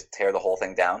then they just tear the whole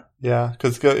thing down. Yeah,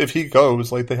 because if he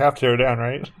goes, like they have to tear it down,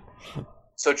 right?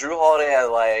 So Drew Holiday,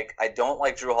 I don't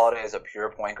like Drew Holiday as a pure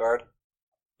point guard,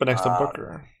 but next to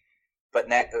Booker. But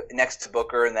next to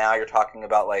Booker, now you're talking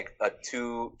about like a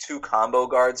two combo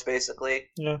guards basically,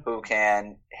 who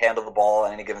can handle the ball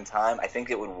at any given time. I think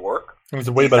it would work.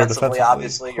 He's way better defensively.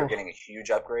 Obviously, you're getting a huge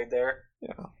upgrade there.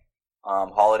 Yeah.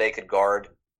 Holiday could guard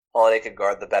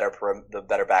the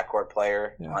better backcourt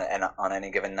player on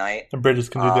any given night. And Bridges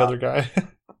can do the other guy.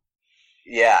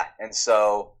 Yeah, and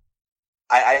so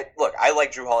I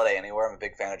like Drew Holiday anywhere. I'm a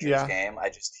big fan of Drew's game.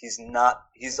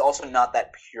 He's also not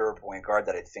that pure point guard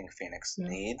that I think Phoenix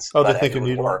needs. Oh, they think he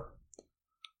needs one.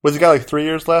 Was he got like 3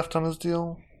 years left on his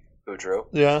deal? Who, Drew?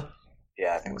 Yeah.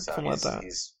 Yeah, I think so.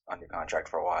 He's under contract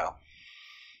for a while.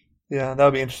 Yeah, that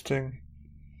would be interesting.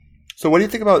 So what do you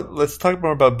think about, let's talk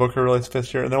more about Booker really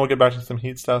this year, and then we'll get back to some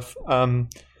Heat stuff. What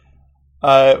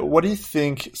do you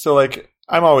think, so like,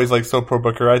 I'm always like so pro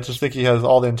Booker. I just think he has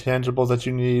all the intangibles that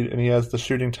you need, and he has the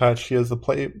shooting touch. He has the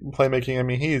playmaking. I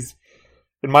mean, he's,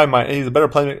 in my mind, he's a better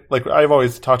playmaker. Like, I've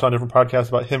always talked on different podcasts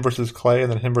about him versus Clay, and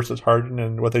then him versus Harden,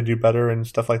 and what they do better and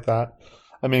stuff like that.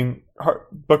 I mean,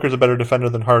 Booker's a better defender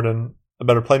than Harden, a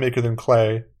better playmaker than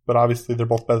Clay, but obviously they're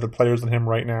both better players than him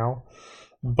right now.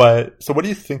 But so, what do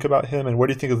you think about him, and what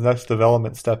do you think his next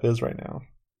development step is right now?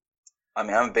 I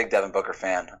mean, I'm a big Devin Booker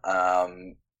fan.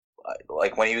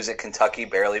 Like when he was at Kentucky,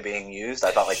 barely being used, I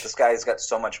thought like this guy's got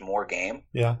so much more game.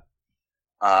 Yeah.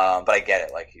 But I get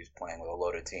it. Like he was playing with a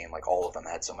loaded team. Like all of them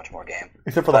had so much more game.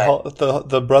 Except for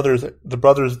the brothers,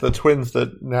 the twins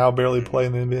that now barely play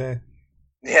in the NBA.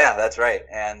 Yeah, that's right,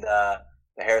 and the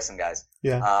Harrison guys.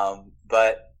 Yeah.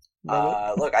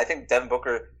 Look, I think Devin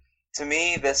Booker. To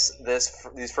me,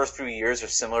 these first few years are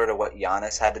similar to what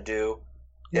Giannis had to do.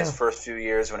 His first few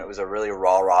years when it was a really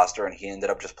raw roster and he ended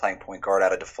up just playing point guard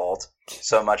out of default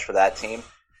so much for that team.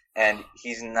 And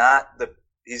he's not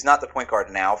the point guard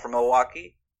now for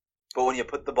Milwaukee, but when you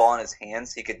put the ball in his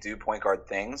hands, he could do point guard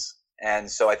things. And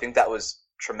so I think that was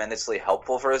tremendously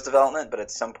helpful for his development, but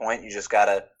at some point you just got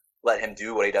to let him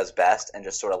do what he does best and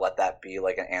just sort of let that be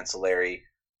like an ancillary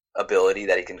ability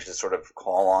that he can just sort of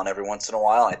call on every once in a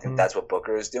while. I think that's what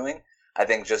Booker is doing. I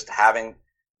think just having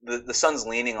the Suns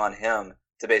leaning on him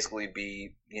to basically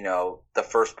be, the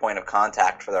first point of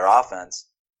contact for their offense,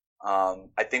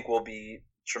 I think will be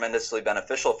tremendously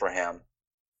beneficial for him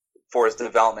for his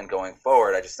development going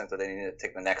forward. I just think that they need to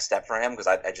take the next step for him because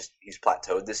he's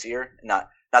plateaued this year. Not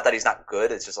that he's not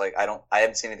good. It's just like I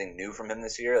haven't seen anything new from him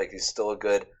this year. Like he's still a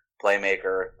good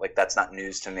playmaker. Like that's not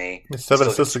news to me. 7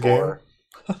 assists a game.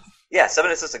 Yeah,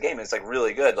 7 assists a game is like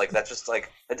really good. Like that's just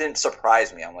like that didn't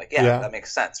surprise me. I'm like, that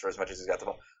makes sense for as much as he's got the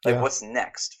ball. Like what's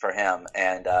next for him?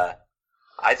 And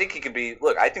I think he could be.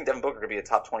 Look, I think Devin Booker could be a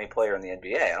top 20 player in the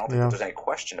NBA. I don't think there's any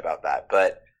question about that.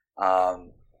 But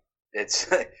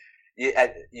It's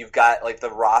you've got like the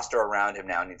roster around him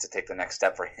now needs to take the next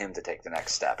step for him to take the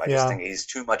next step. I just think he's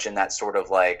too much in that sort of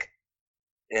like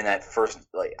in that first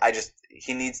like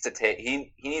he needs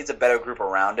a better group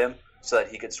around him so that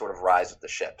he could sort of rise with the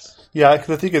ships. Yeah,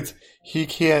 because I think he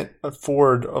can't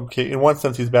afford. Okay, in one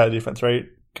sense, he's bad at defense, right?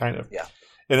 Kind of. Yeah.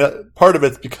 And part of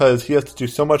it's because he has to do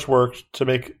so much work to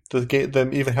make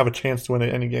them even have a chance to win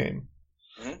any game.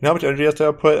 Mm-hmm. You know how much energy he has to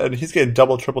output? And he's getting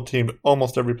double, triple teamed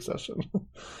almost every possession.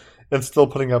 And still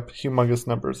putting up humongous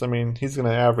numbers. I mean, he's going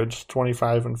to average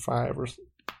 25-5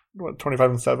 or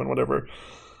 25-7, whatever,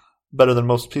 better than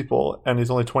most people. And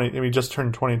he's only 20. I mean, he just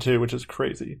turned 22, which is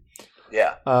crazy.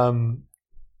 Yeah.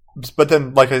 But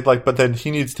then, but then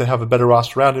he needs to have a better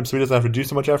roster around him, so he doesn't have to do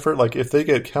so much effort. Like if they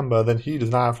get Kemba, then he does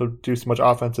not have to do so much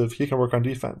offensive. He can work on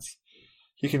defense.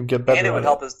 He can get better. And it would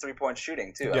help his 3-point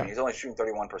shooting too. Yeah. I mean, he's only shooting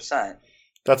 31%.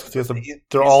 That's because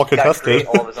they're all contested.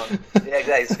 All of his own, yeah,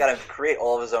 exactly. He's got to create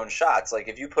all of his own shots. Like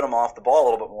if you put him off the ball a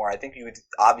little bit more, I think you would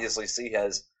obviously see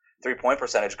his 3-point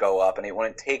percentage go up, and it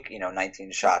wouldn't take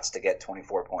 19 shots to get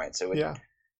 24 points.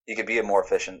 He could be a more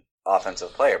efficient offensive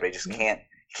player, but he just can't.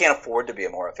 He can't afford to be a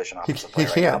more efficient offensive player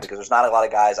right now because there's not a lot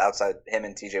of guys outside him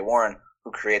and TJ Warren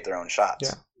who create their own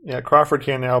shots. Yeah. Crawford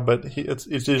can now, but it's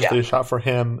usually a shot for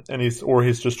him, and he's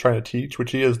just trying to teach,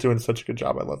 which he is doing such a good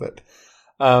job. I love it.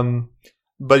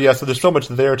 But yeah, so there's so much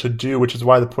there to do, which is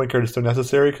why the point guard is so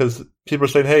necessary. Because people are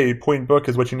saying, "Hey, point book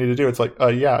is what you need to do." It's like,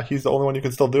 yeah, he's the only one who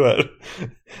can still do it.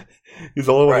 He's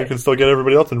the only one who can still get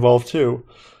everybody else involved too.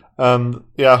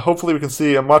 Hopefully we can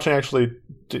see. I'm watching actually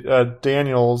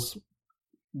Daniels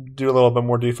do a little bit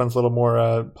more defense, a little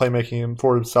more playmaking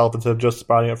for himself instead of just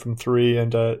spotting it from three.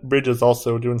 And Bridges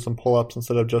also doing some pull-ups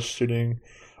instead of just shooting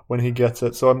when he gets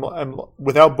it. So I'm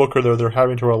without Booker, they're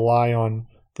having to rely on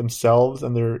themselves.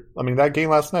 And that game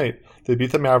last night, they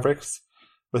beat the Mavericks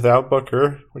without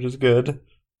Booker, which is good.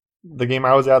 The game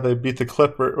I was at, they beat the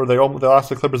Clippers, or they lost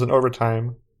the Clippers in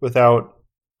overtime without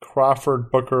Crawford,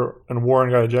 Booker, and Warren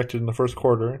got ejected in the first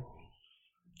quarter.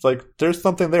 It's like, there's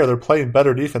something there. They're playing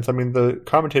better defense. I mean, the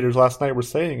commentators last night were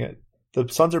saying it. The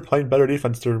Suns are playing better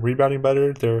defense. They're rebounding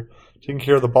better. They're taking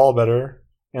care of the ball better.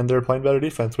 And they're playing better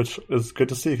defense, which is good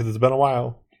to see because it's been a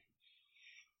while.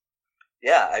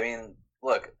 Yeah, I mean,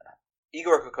 look,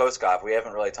 Igor Kokoskov, we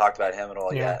haven't really talked about him at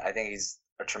all yet. I think he's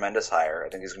a tremendous hire. I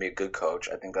think he's going to be a good coach.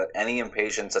 I think that any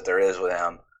impatience that there is with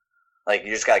him, like,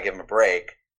 you just got to give him a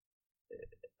break.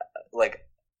 Like,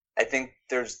 I think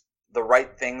the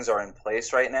right things are in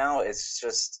place right now. It's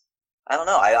just, I don't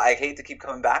know. I hate to keep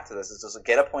coming back to this. It's just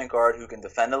get a point guard who can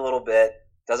defend a little bit.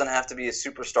 Doesn't have to be a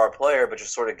superstar player, but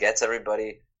just sort of gets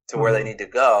everybody to where they need to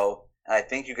go. And I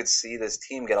think you could see this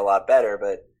team get a lot better.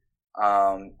 But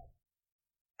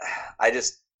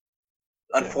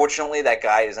unfortunately, that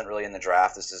guy isn't really in the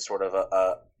draft. This is sort of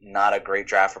not a great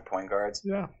draft for point guards.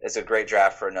 Yeah, it's a great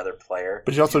draft for another player.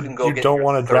 But you don't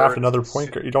want to draft another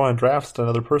point guard. You don't want to draft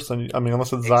another person. I mean,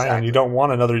 unless it's Zion, you don't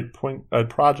want another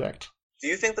project. Do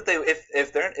you think that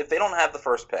if they don't have the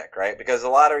first pick, right? Because the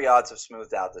lottery odds have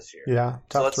smoothed out this year. Yeah.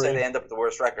 So let's say they end up with the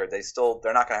worst record,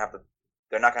 they're not going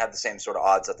to have the same sort of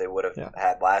odds that they would have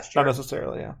had last year. Not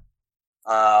necessarily, yeah.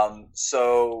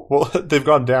 Well, they've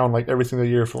gone down like every single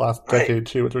year for the last decade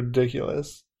too. It's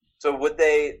ridiculous. So would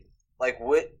they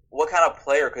what kind of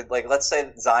player could, like, let's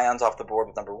say Zion's off the board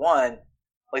with number one,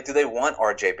 like, do they want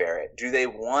RJ Barrett? Do they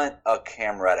want a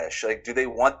Cam Reddish? Like, do they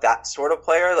want that sort of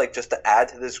player, like, just to add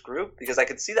to this group? Because I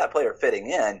could see that player fitting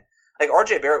in. Like,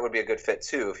 RJ Barrett would be a good fit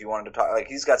too if you wanted to talk. Like,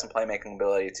 he's got some playmaking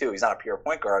ability too. He's not a pure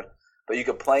point guard, but you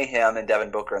could play him and Devin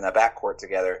Booker in that backcourt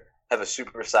together. Have a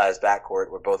supersized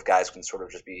backcourt where both guys can sort of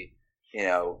just be,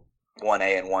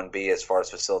 1A and 1B as far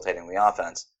as facilitating the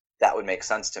offense. That would make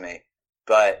sense to me.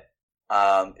 But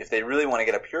if they really want to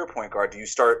get a pure point guard, do you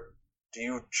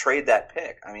trade that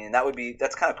pick? I mean,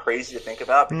 that's kind of crazy to think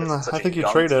about because it's such I think a you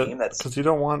young trade team it because you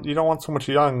don't want so much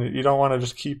young. You don't want to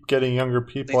just keep getting younger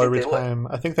people every time.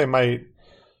 I think they might,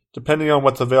 depending on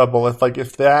what's available. If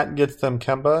that gets them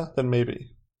Kemba, then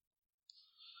maybe.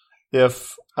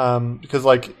 If point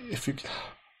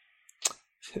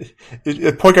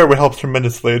guard would help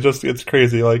tremendously. It's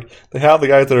crazy. Like, they have the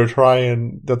guys that are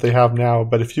trying that they have now,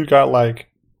 but if you got like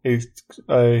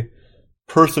a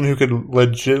person who could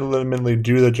legitimately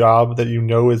do the job that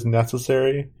is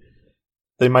necessary,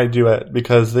 they might do it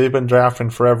because they've been drafting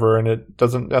forever and it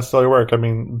doesn't necessarily work. I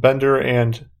mean, Bender,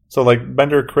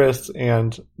 Chris,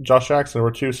 and Josh Jackson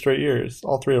were 2 straight years,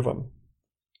 all 3 of them.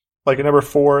 Like a number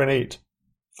 4 and 8.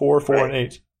 4, and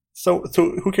 8. So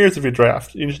who cares if you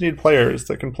draft? You just need players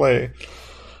that can play.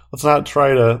 Let's not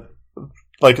try to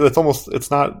like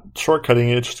it's not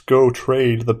shortcutting it. Just go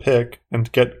trade the pick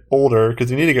and get older because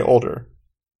you need to get older.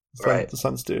 Right. The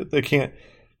Suns do. They can't,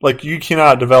 like, you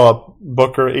cannot develop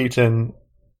Booker, Ayton.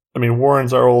 I mean,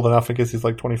 Warren's are old enough. I guess he's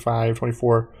like 25,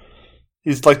 24.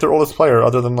 He's like their oldest player,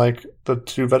 other than like the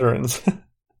two veterans.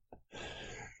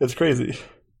 It's crazy.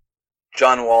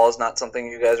 John Wall is not something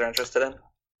you guys are interested in.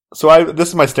 So this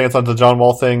is my stance on the John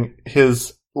Wall thing.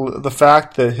 The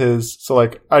fact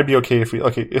that I'd be okay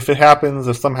if it happens,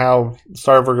 if somehow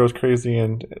Sarver goes crazy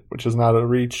and which is not a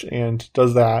reach and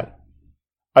does that,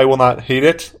 I will not hate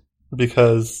it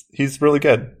because he's really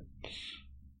good.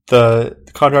 The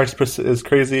contract is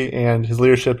crazy and his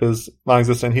leadership is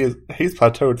non-existent. He's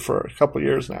plateaued for a couple of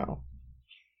years now.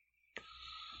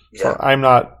 Yeah. So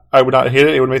I would not hate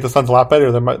it. It would make the Suns a lot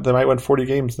better. They might win 40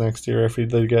 games next year if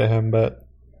they get him, but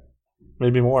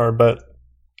maybe more. But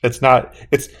it's not.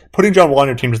 It's putting John Wall on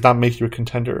your team does not make you a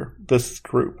contender. This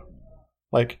group,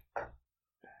 like,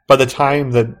 by the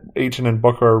time that Ayton and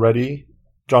Booker are ready,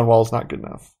 John Wall is not good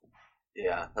enough.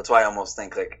 Yeah, that's why I almost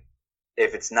think like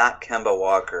if it's not Kemba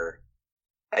Walker,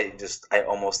 I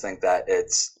almost think that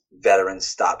it's veteran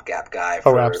stopgap guy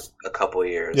for a couple of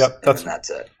years. Yep, that's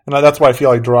it. And that's why I feel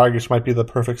like Dragic might be the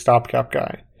perfect stopgap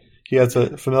guy. He has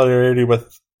a familiarity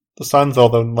with the Suns,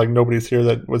 although like nobody's here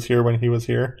that was here when he was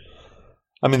here.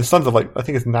 I mean, the Suns have I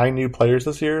think it's 9 new players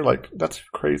this year. Like, that's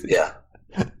crazy. Yeah.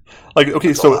 Like,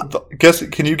 okay, that's so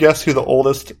can you guess who the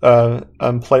oldest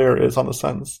player is on the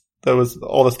Suns? That was the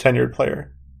oldest tenured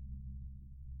player.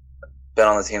 Been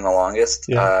on the team the longest.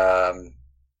 Yeah.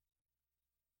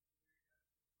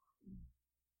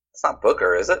 It's not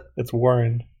Booker, is it? It's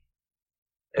Warren.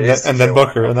 And then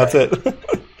Booker, and that's it.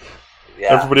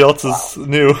 Yeah. Everybody else is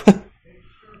new.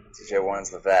 TJ Warren's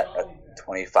the vet at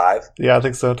 25. Yeah, I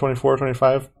think so. 24,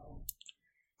 25.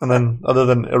 And then, other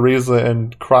than Ariza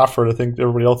and Crawford, I think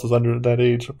everybody else is under that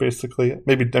age, basically.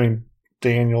 Maybe,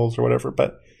 Daniels or whatever,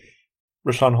 but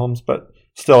Richaun Holmes. But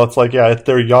still, it's like, yeah,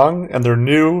 they're young and they're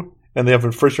new and they have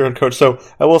a first-year head coach. So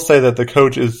I will say that the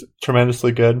coach is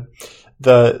tremendously good.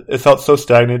 It felt so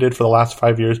stagnated for the last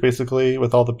 5 years, basically,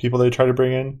 with all the people they tried to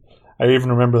bring in. I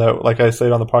even remember that, like I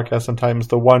said on the podcast sometimes,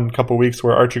 the one couple weeks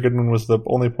where Archie Goodwin was the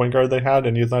only point guard they had,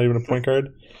 and he's not even a point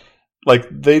guard. Like,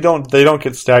 they don't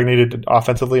get stagnated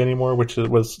offensively anymore, which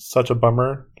was such a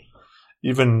bummer.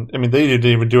 They didn't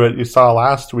even do it. You saw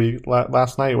last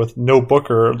night with no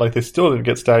Booker, like they still didn't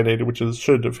get stagnated, which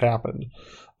should have happened.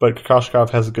 But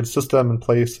Kokoshkov has a good system in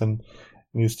place, and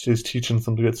he's teaching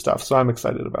some good stuff. So I'm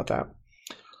excited about that.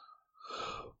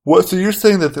 So you're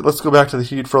saying that, let's go back to the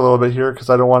Heat for a little bit here,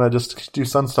 because I don't want to just do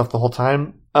Sun stuff the whole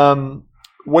time.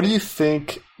 What do you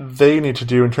think they need to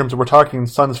do in terms of, we're talking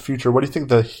Suns future, what do you think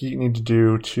the Heat need to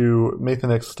do to make the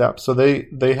next step? So they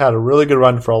had a really good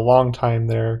run for a long time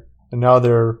there, and now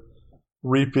they're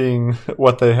reaping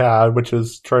what they had, which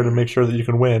is trying to make sure that you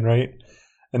can win, right?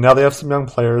 And now they have some young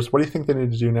players. What do you think they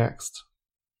need to do next?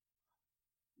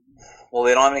 Well,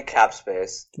 they don't have any cap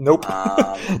space. Nope.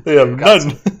 They have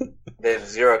none. They have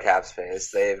zero cap space.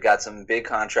 They've got some big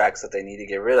contracts that they need to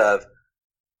get rid of.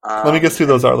 Let me guess who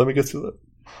those are.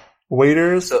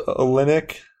 Waiters,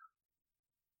 Olynyk.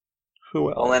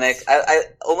 Who else? Olynyk.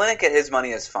 Olynyk at his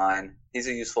money is fine. He's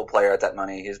a useful player at that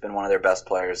money. He's been one of their best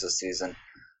players this season.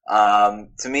 To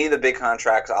me, the big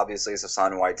contracts obviously is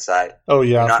Hassan Whiteside. Oh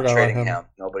yeah, you're not trading him.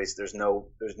 There's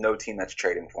no team that's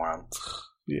trading for him.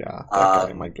 Yeah, that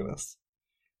guy. My goodness.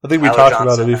 I think we talked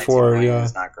about it before. Yeah,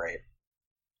 it's not great.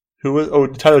 Who was? Oh,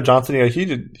 Tyler Johnson. Yeah,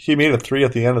 he made a 3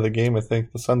 at the end of the game. I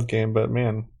think the Suns game. But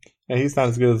man, yeah, he's not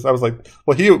as good as I was like.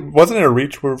 Well, he wasn't in a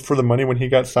reach for the money when he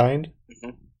got signed.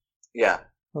 Mm-hmm. Yeah,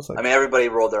 everybody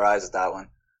rolled their eyes at that one.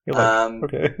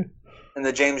 Okay. And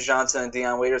the James Johnson and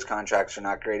Dion Waiters contracts are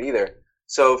not great either.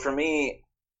 So for me,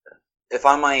 if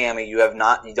I'm Miami, you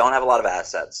don't have a lot of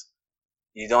assets.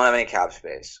 You don't have any cap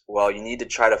space. Well, you need to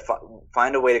try to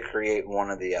find a way to create one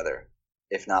or the other,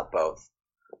 if not both.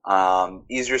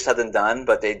 Easier said than done,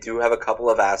 but they do have a couple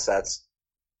of assets.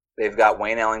 They've got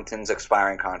Wayne Ellington's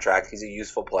expiring contract. He's a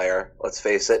useful player. Let's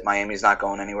face it, Miami's not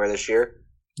going anywhere this year.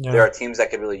 Yeah. There are teams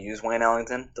that could really use Wayne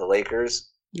Ellington. The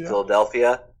Lakers,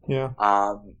 Philadelphia. Yeah.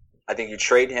 I think you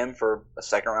trade him for a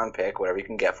second-round pick, whatever you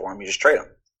can get for him. You just trade him.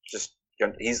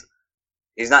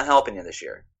 He's not helping you this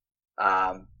year.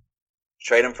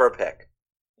 Trade him for a pick.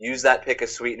 Use that pick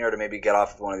as sweetener to maybe get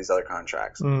off of one of these other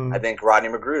contracts. I think Rodney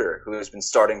McGruder, who has been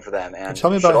starting for them, and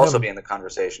should also be in the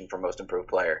conversation for most improved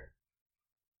player.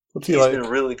 He's been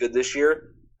really good this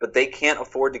year, but they can't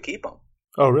afford to keep him.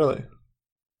 Oh, really?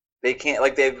 They can't.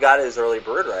 Like, they've got his early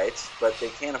bird rights, but they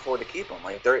can't afford to keep him.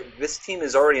 Like, this team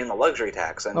is already in the luxury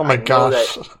tax. And oh my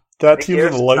gosh, That team's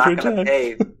in the luxury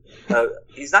tax.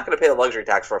 He's not going to pay the luxury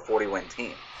tax for a 40-win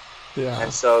team. Yeah.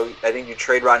 And so I think you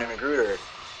trade Rodney McGruder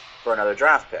for another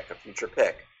draft pick, a future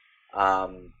pick.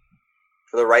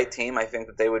 For the right team, I think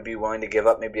that they would be willing to give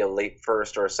up maybe a late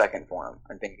first or a second for him.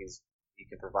 I think he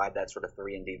can provide that sort of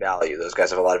 3-and-D value. Those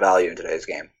guys have a lot of value in today's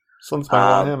game. Suns might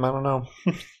want him. I don't know.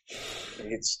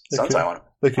 Suns might want him.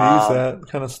 They could use that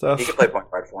kind of stuff. He could play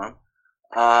point guard for him.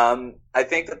 I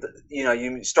think that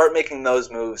you start making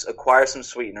those moves, acquire some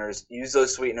sweeteners, use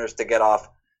those sweeteners to get off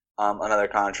another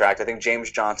contract. I think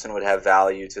James Johnson would have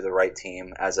value to the right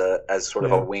team as sort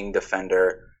of a wing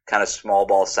defender, kind of small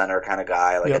ball center kind of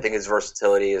guy. I think his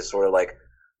versatility is sort of like,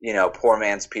 poor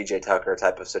man's PJ Tucker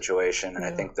type of situation, and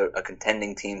I think that a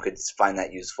contending team could find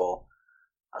that useful.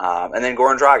 And then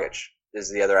Goran Dragic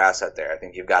is the other asset there. I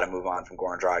think you've got to move on from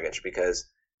Goran Dragic because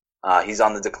he's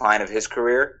on the decline of his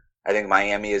career. I think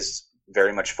Miami is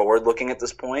very much forward-looking at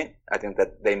this point. I think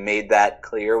that they made that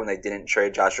clear when they didn't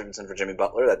trade Josh Richardson for Jimmy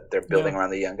Butler, that they're building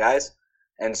around the young guys.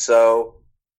 And so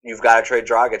you've got to trade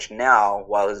Dragic now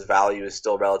while his value is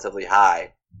still relatively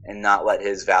high and not let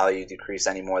his value decrease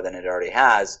any more than it already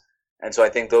has. And so I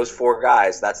think those 4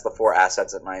 guys, that's the 4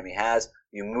 assets that Miami has.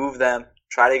 You move them,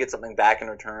 try to get something back in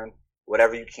return.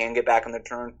 Whatever you can get back in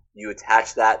return, you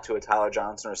attach that to a Tyler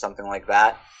Johnson or something like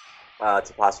that.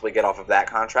 To possibly get off of that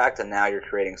contract, and now you're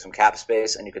creating some cap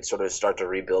space, and you could sort of start to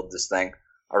rebuild this thing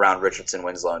around Richardson,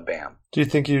 Winslow, and Bam. Do you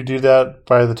think you do that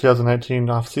by the 2019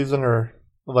 offseason, or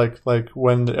like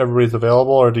when everybody's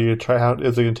available, or do you try out?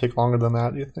 Is it going to take longer than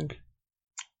that? Do you think?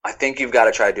 I think you've got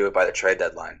to try to do it by the trade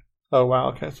deadline. Oh wow!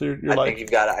 Okay, so you're I think you've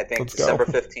got to. I think December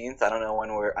 15th. I don't know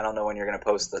when you're going to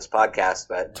post this podcast,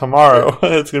 but tomorrow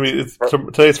it's going to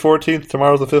be. Today's 14th.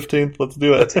 Tomorrow's the 15th. Let's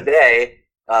do it. Today.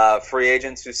 Free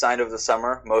agents who signed over the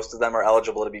summer, most of them are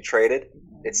eligible to be traded.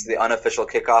 It's the unofficial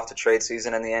kickoff to trade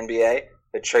season in the NBA.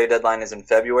 The trade deadline is in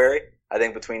February. I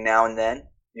think between now and then,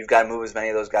 you've got to move as many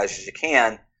of those guys as you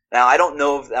can. Now, I don't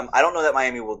know that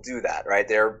Miami will do that, right?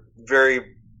 They're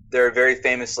very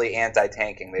famously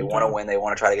anti-tanking. They want to win. They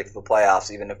want to try to get to the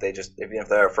playoffs, even if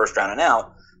they're a first round and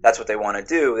out. That's what they want to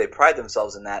do. They pride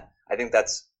themselves in that. I think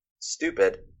that's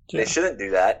stupid. Yeah. They shouldn't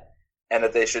do that, and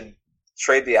that they should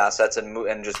trade the assets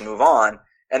and just move on.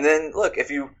 And then look,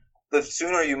 the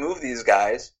sooner you move these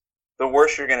guys, the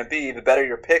worse you're going to be, the better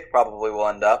your pick probably will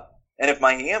end up. And if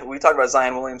Miami, we talked about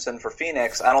Zion Williamson for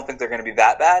Phoenix, I don't think they're going to be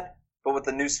that bad. But with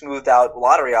the new smoothed out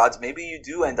lottery odds, maybe you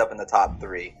do end up in the top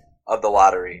 3 of the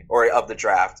lottery or of the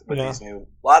draft with these new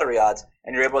lottery odds,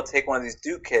 and you're able to take one of these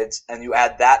Duke kids and you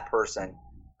add that person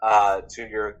to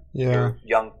your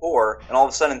young core, and all of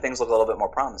a sudden things look a little bit more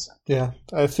promising. Yeah,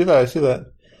 I see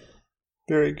that.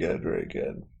 Very good, very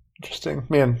good. Interesting.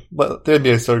 Man, the NBA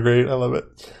is so great. I love it.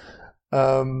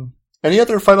 Any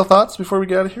other final thoughts before we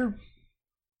get out of here?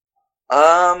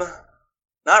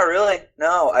 Not really.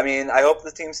 No. I mean, I hope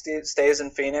the team stays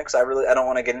in Phoenix. I don't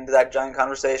want to get into that giant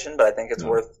conversation, but I think it's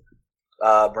worth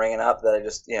bringing up that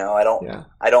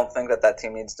I don't think that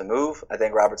team needs to move. I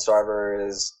think Robert Sarver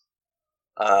is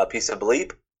a piece of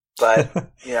bleep, but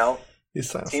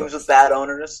teams with bad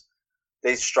owners,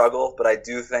 they struggle. But I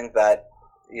do think that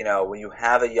when you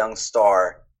have a young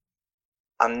star,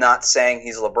 I'm not saying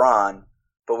he's LeBron,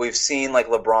 but we've seen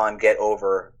LeBron get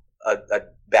over a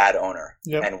bad owner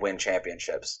and win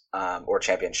championships, or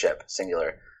championship,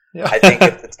 singular. Yeah. I think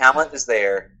if the talent is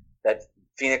there, that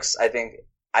Phoenix,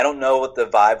 I don't know what the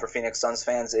vibe for Phoenix Suns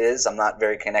fans is. I'm not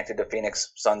very connected to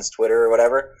Phoenix Suns Twitter or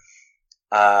whatever,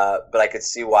 but I could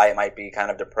see why it might be kind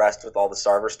of depressed with all the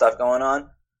Sarver stuff going on.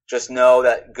 Just know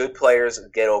that good players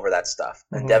get over that stuff.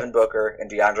 And Devin Booker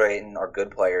and DeAndre Ayton are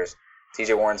good players.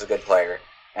 TJ Warren's a good player.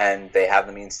 And they have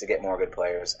the means to get more good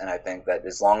players. And I think that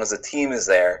as long as the team is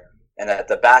there and that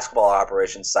the basketball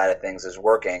operations side of things is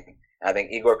working, and I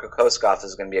think Igor Kokoskov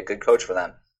is going to be a good coach for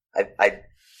them,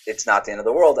 it's not the end of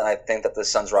the world. And I think that the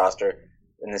Suns roster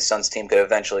and the Suns team could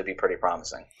eventually be pretty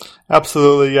promising.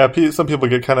 Absolutely, yeah. Some people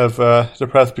get kind of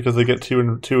depressed because they get too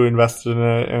invested in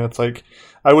it, and it's like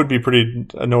I would be pretty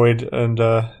annoyed and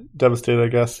devastated, I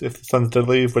guess, if the Suns did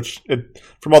leave, which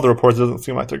from all the reports it doesn't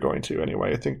seem like they're going to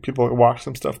anyway. I think people watch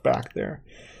some stuff back there,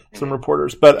 some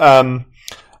reporters, but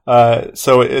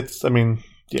so it's, the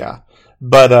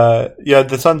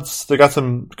Suns, they got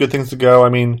some good things to go. I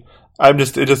mean,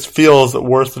 it just feels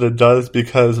worse than it does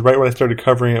because right when I started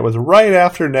covering it was right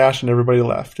after Nash and everybody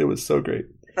left. It was so great.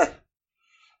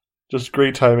 Just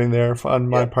great timing there on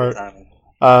my part.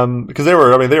 Because they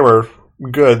were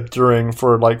good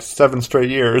for like 7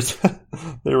 straight years.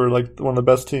 They were like one of the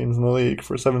best teams in the league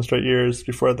for 7 straight years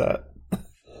before that.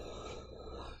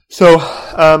 So,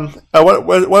 why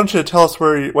don't you tell us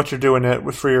what you're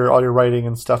doing for all your writing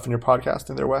and stuff and your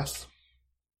podcasting there, Wes?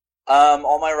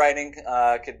 All my writing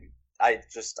I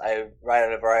write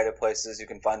at a variety of places. You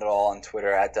can find it all on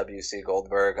Twitter at WC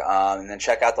Goldberg. And then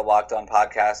check out the Locked On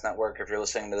Podcast Network. If you're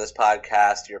listening to this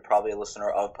podcast, you're probably a listener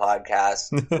of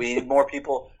podcasts. We need more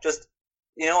people. Just,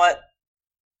 you know what?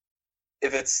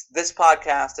 If it's this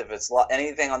podcast, if it's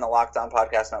anything on the Locked On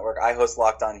Podcast Network, I host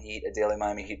Locked On Heat, a daily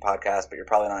Miami Heat podcast, but you're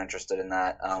probably not interested in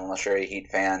that unless you're a Heat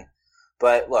fan.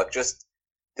 But look, just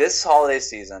this holiday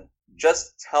season,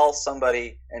 just tell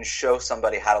somebody and show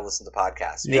somebody how to listen to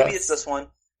podcasts. Maybe it's this one.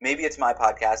 Maybe it's my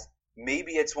podcast.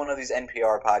 Maybe it's one of these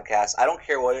NPR podcasts. I don't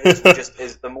care what it is.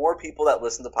 The more people that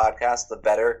listen to podcasts, the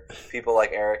better people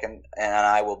like Eric and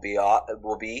I will be.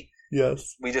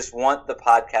 Yes. We just want the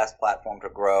podcast platform to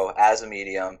grow as a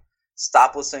medium.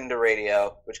 Stop listening to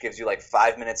radio, which gives you like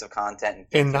 5 minutes of content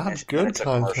and not good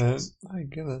content. My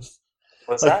goodness.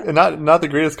 What's that? And not the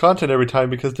greatest content every time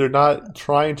because they're not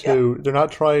trying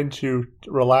to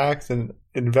relax and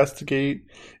investigate.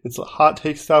 It's hot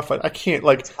take stuff. I can't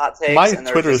my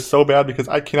Twitter is so bad because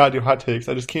I cannot do hot takes.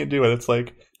 I just can't do it. It's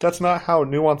like that's not how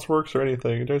nuance works or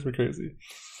anything. It drives me crazy.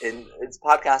 It's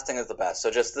podcasting is the best. So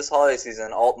just this holiday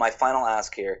season, my final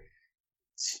ask here: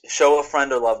 show a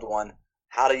friend or loved one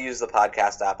how to use the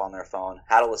podcast app on their phone,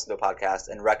 how to listen to a podcast,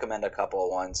 and recommend a couple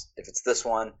of ones. If it's this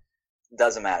one.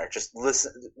 Doesn't matter. Just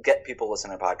listen. Get people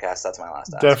listening to podcasts. That's my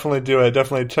last ask. Definitely do it.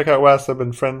 Definitely check out Wes. I've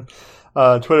been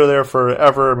Twitter there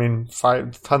forever. I mean,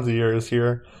 tons of years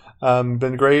here.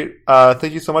 Been great.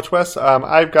 Thank you so much, Wes.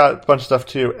 I've got a bunch of stuff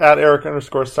too. At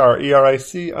Eric_Saar,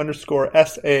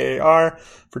 ERIC_SAAR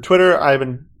for Twitter. I've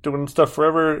been doing stuff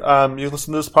forever. You can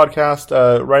listen to this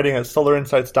podcast, writing at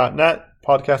solarinsights.net.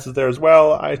 Podcast is there as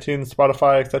well, iTunes,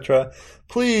 Spotify, etc.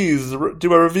 Please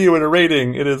do a review and a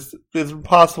rating. It's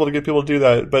impossible to get people to do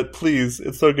that, but please,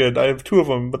 it's so good. I have 2 of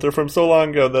them, but they're from so long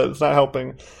ago that it's not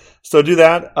helping. So do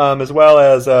that, as well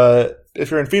as if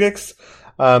you're in Phoenix,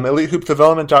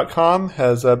 EliteHoopDevelopment.com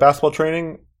has basketball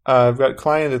training. I've got a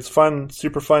client. It's fun,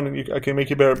 super fun. I can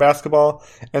make you better at basketball.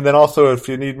 And then also, if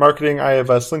you need marketing, I have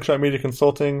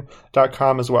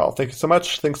SlingshotMediaConsulting.com as well. Thank you so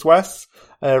much. Thanks, Wes.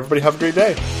 Everybody have a great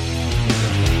day.